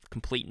 it's just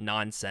complete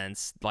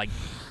nonsense. Like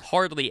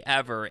hardly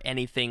ever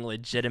anything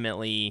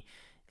legitimately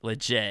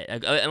legit,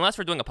 unless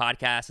we're doing a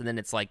podcast and then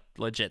it's like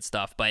legit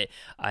stuff. But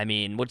I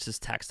mean, we'll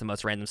just text the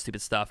most random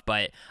stupid stuff.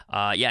 But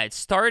yeah, it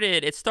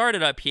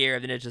started up here,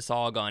 then it's just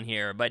all gone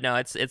here. But no,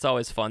 it's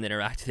always fun to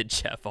interact with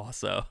Jeff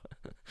also.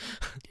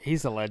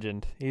 He's a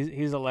legend.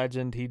 He's a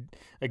legend. He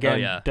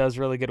again does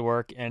really good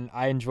work, and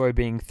I enjoy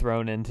being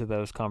thrown into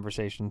those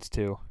conversations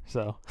too.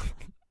 So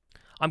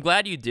I'm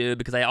glad you do,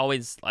 because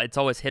it's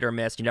always hit or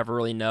miss. You never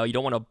really know. You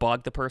don't want to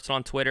bug the person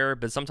on Twitter,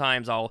 but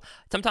sometimes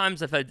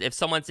if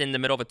someone's in the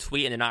middle of a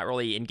tweet and they're not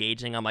really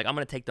engaging, I'm like, I'm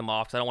going to take them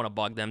off because I don't want to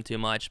bug them too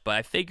much. But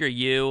I figure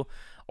you,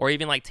 or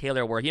even like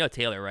Taylor Worth, you know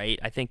Taylor, right?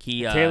 I think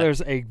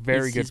Taylor's a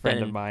very good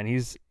friend of mine.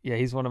 He's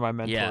one of my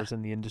mentors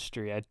in the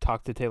industry. I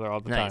talk to Taylor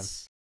all the time.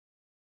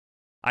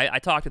 I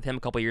talked with him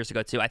a couple years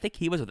ago too. I think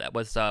he was with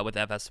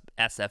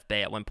SF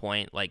Bay at one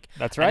point. Like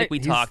that's right. I think we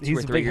talked 2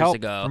 or 3 years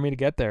ago for me to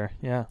get there.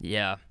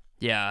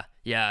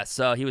 Yeah.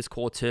 So he was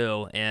cool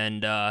too,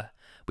 and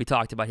we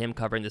talked about him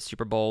covering the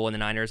Super Bowl and the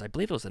Niners. I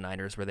believe it was the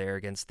Niners were there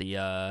against the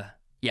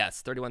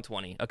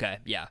 31-20. Okay,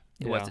 yeah,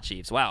 it was the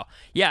Chiefs. Wow.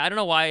 Yeah, I don't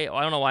know why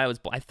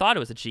I thought it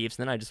was the Chiefs,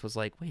 and then I just was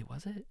like, wait,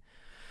 was it?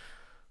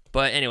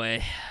 But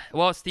anyway,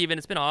 well, Steven,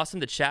 it's been awesome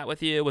to chat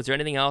with you. Was there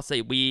anything else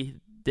that we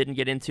didn't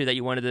get into that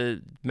you wanted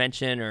to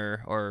mention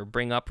or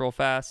bring up real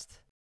fast?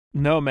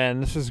 No, man,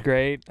 this was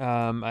great.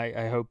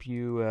 I hope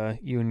you and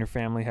your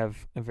family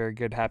have a very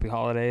good, happy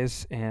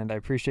holidays, and I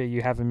appreciate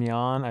you having me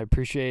on. I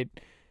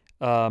appreciate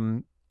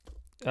all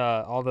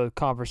the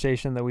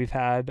conversation that we've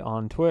had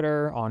on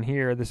Twitter, on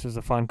here. This was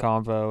a fun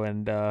convo,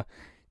 and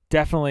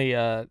definitely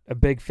a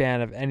big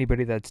fan of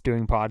anybody that's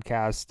doing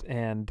podcasts.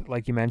 And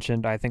like you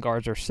mentioned, I think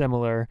ours are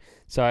similar,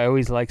 so I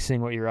always like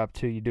seeing what you're up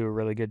to. You do a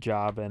really good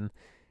job, and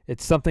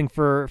it's something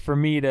for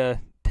me to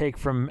take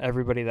from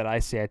everybody that I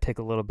see. I take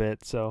a little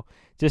bit, so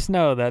just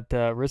know that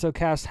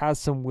Rissocast has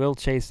some Will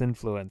Chase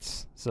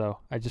influence. So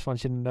I just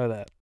want you to know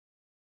that.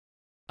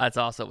 That's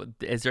awesome.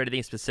 Is there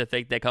anything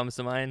specific that comes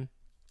to mind?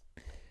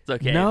 It's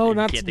okay. No,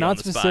 not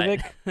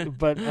specific,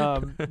 but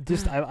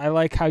just I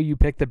like how you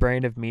pick the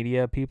brain of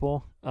media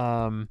people,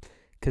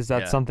 because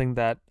that's something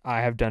that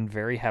I have done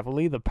very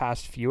heavily the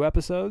past few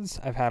episodes.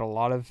 I've had a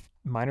lot of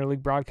minor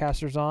league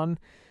broadcasters on.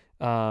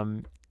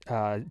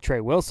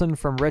 Trey Wilson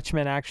from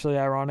Richmond, actually,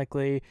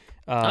 ironically.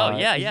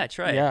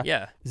 Trey.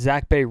 Yeah.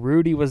 Zach Bay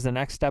Rudy was the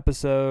next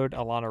episode.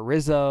 Alana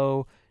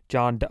Rizzo,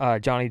 Johnny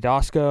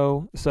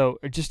Dosco. So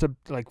just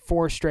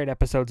 4 straight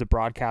episodes of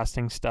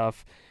broadcasting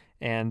stuff.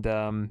 And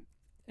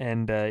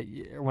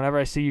whenever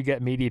I see you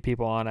get media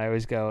people on, I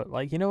always go,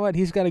 you know what?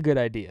 He's got a good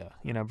idea.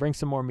 Bring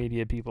some more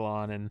media people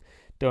on, and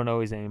don't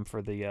always aim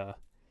for the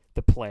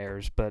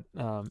players. But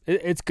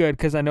it's good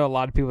because I know a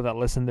lot of people that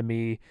listen to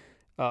me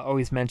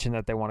always mention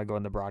that they want to go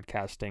into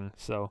broadcasting.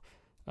 So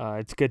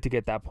it's good to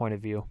get that point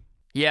of view.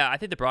 Yeah, I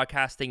think the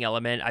broadcasting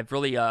element, I've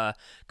really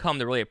come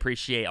to really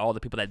appreciate all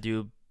the people that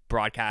do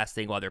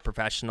broadcasting, whether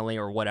professionally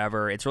or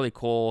whatever. It's really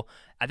cool.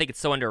 I think it's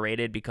so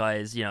underrated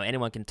because,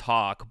 anyone can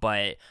talk,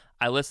 but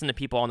I listen to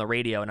people on the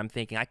radio and I'm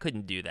thinking I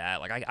couldn't do that.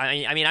 Like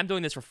I mean, I'm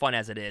doing this for fun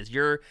as it is.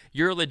 You're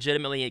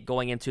legitimately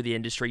going into the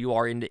industry. You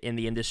are in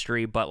the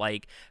industry, but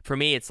like for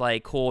me, it's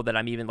like cool that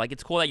I'm even like,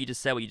 it's cool that you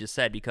just said what you just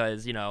said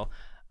because,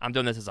 I'm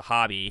doing this as a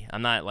hobby.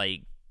 I'm not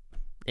like,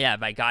 yeah,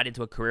 if I got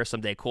into a career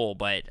someday, cool,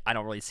 but I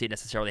don't really see it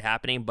necessarily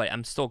happening. But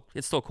it's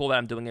still cool that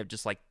I'm doing it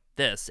just like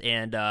this.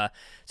 And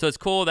so it's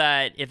cool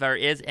that if there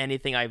is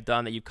anything I've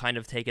done that you've kind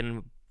of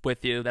taken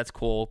with you, that's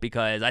cool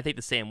because I think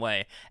the same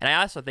way. And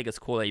I also think it's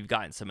cool that you've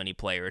gotten so many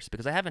players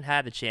because I haven't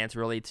had the chance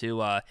really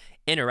to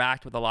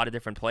interact with a lot of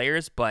different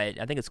players, but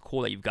I think it's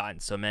cool that you've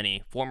gotten so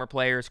many former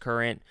players,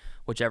 current,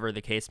 whichever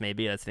the case may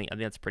be. I think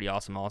that's pretty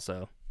awesome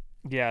also.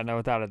 Yeah, no,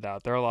 without a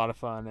doubt. They're a lot of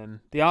fun, and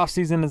the off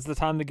season is the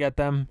time to get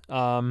them.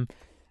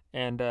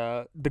 And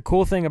the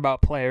cool thing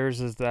about players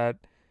is that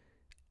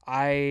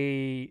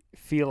I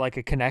feel like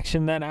a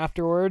connection then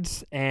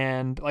afterwards.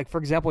 And like, for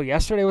example,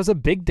 yesterday was a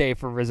big day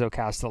for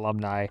RizzoCast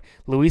alumni.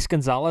 Luis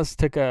Gonzalez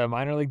took a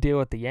minor league deal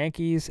with the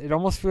Yankees. It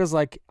almost feels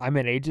like I'm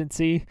an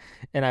agency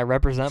and I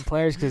represent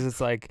players because it's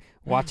like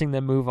watching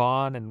them move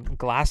on. And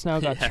Glasnow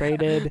got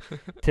traded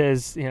to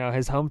his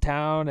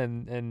hometown,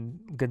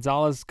 and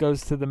Gonzalez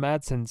goes to the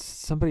Mets, and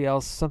something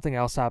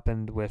else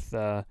happened with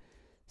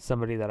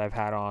somebody that I've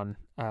had on.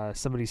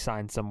 Somebody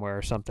signed somewhere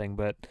or something,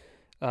 but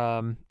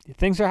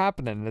things are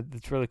happening.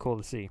 It's really cool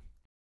to see.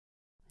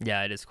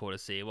 Yeah, it is cool to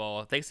see.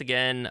 Well, thanks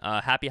again.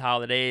 Happy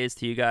holidays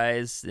to you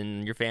guys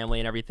and your family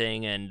and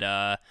everything. And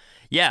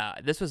yeah,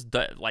 this was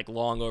like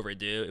long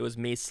overdue. It was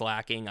me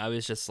slacking. I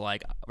was just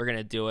like, we're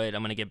gonna do it.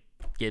 I'm gonna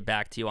get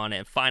back to you on it.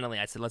 And finally,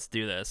 I said, let's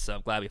do this. So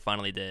I'm glad we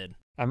finally did.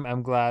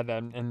 I'm glad,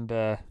 and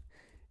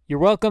you're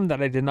welcome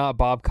that I did not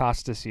Bob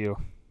Costas you,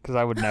 because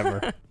I would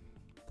never.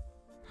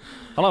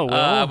 Hello, Will.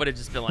 I would have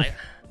just been like.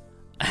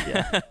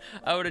 Yeah.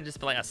 I would have just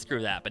been like,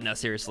 screw that. But no,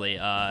 seriously,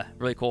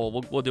 really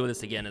cool. We'll do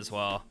this again as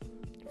well.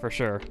 For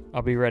sure.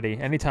 I'll be ready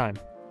anytime.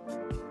 Three,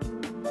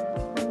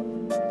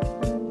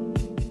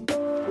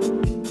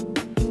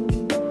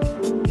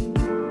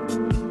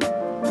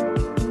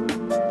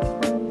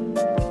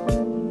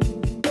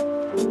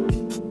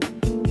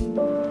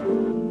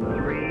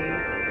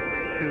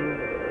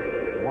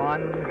 two,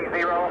 one,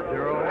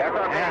 zero,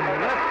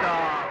 and lift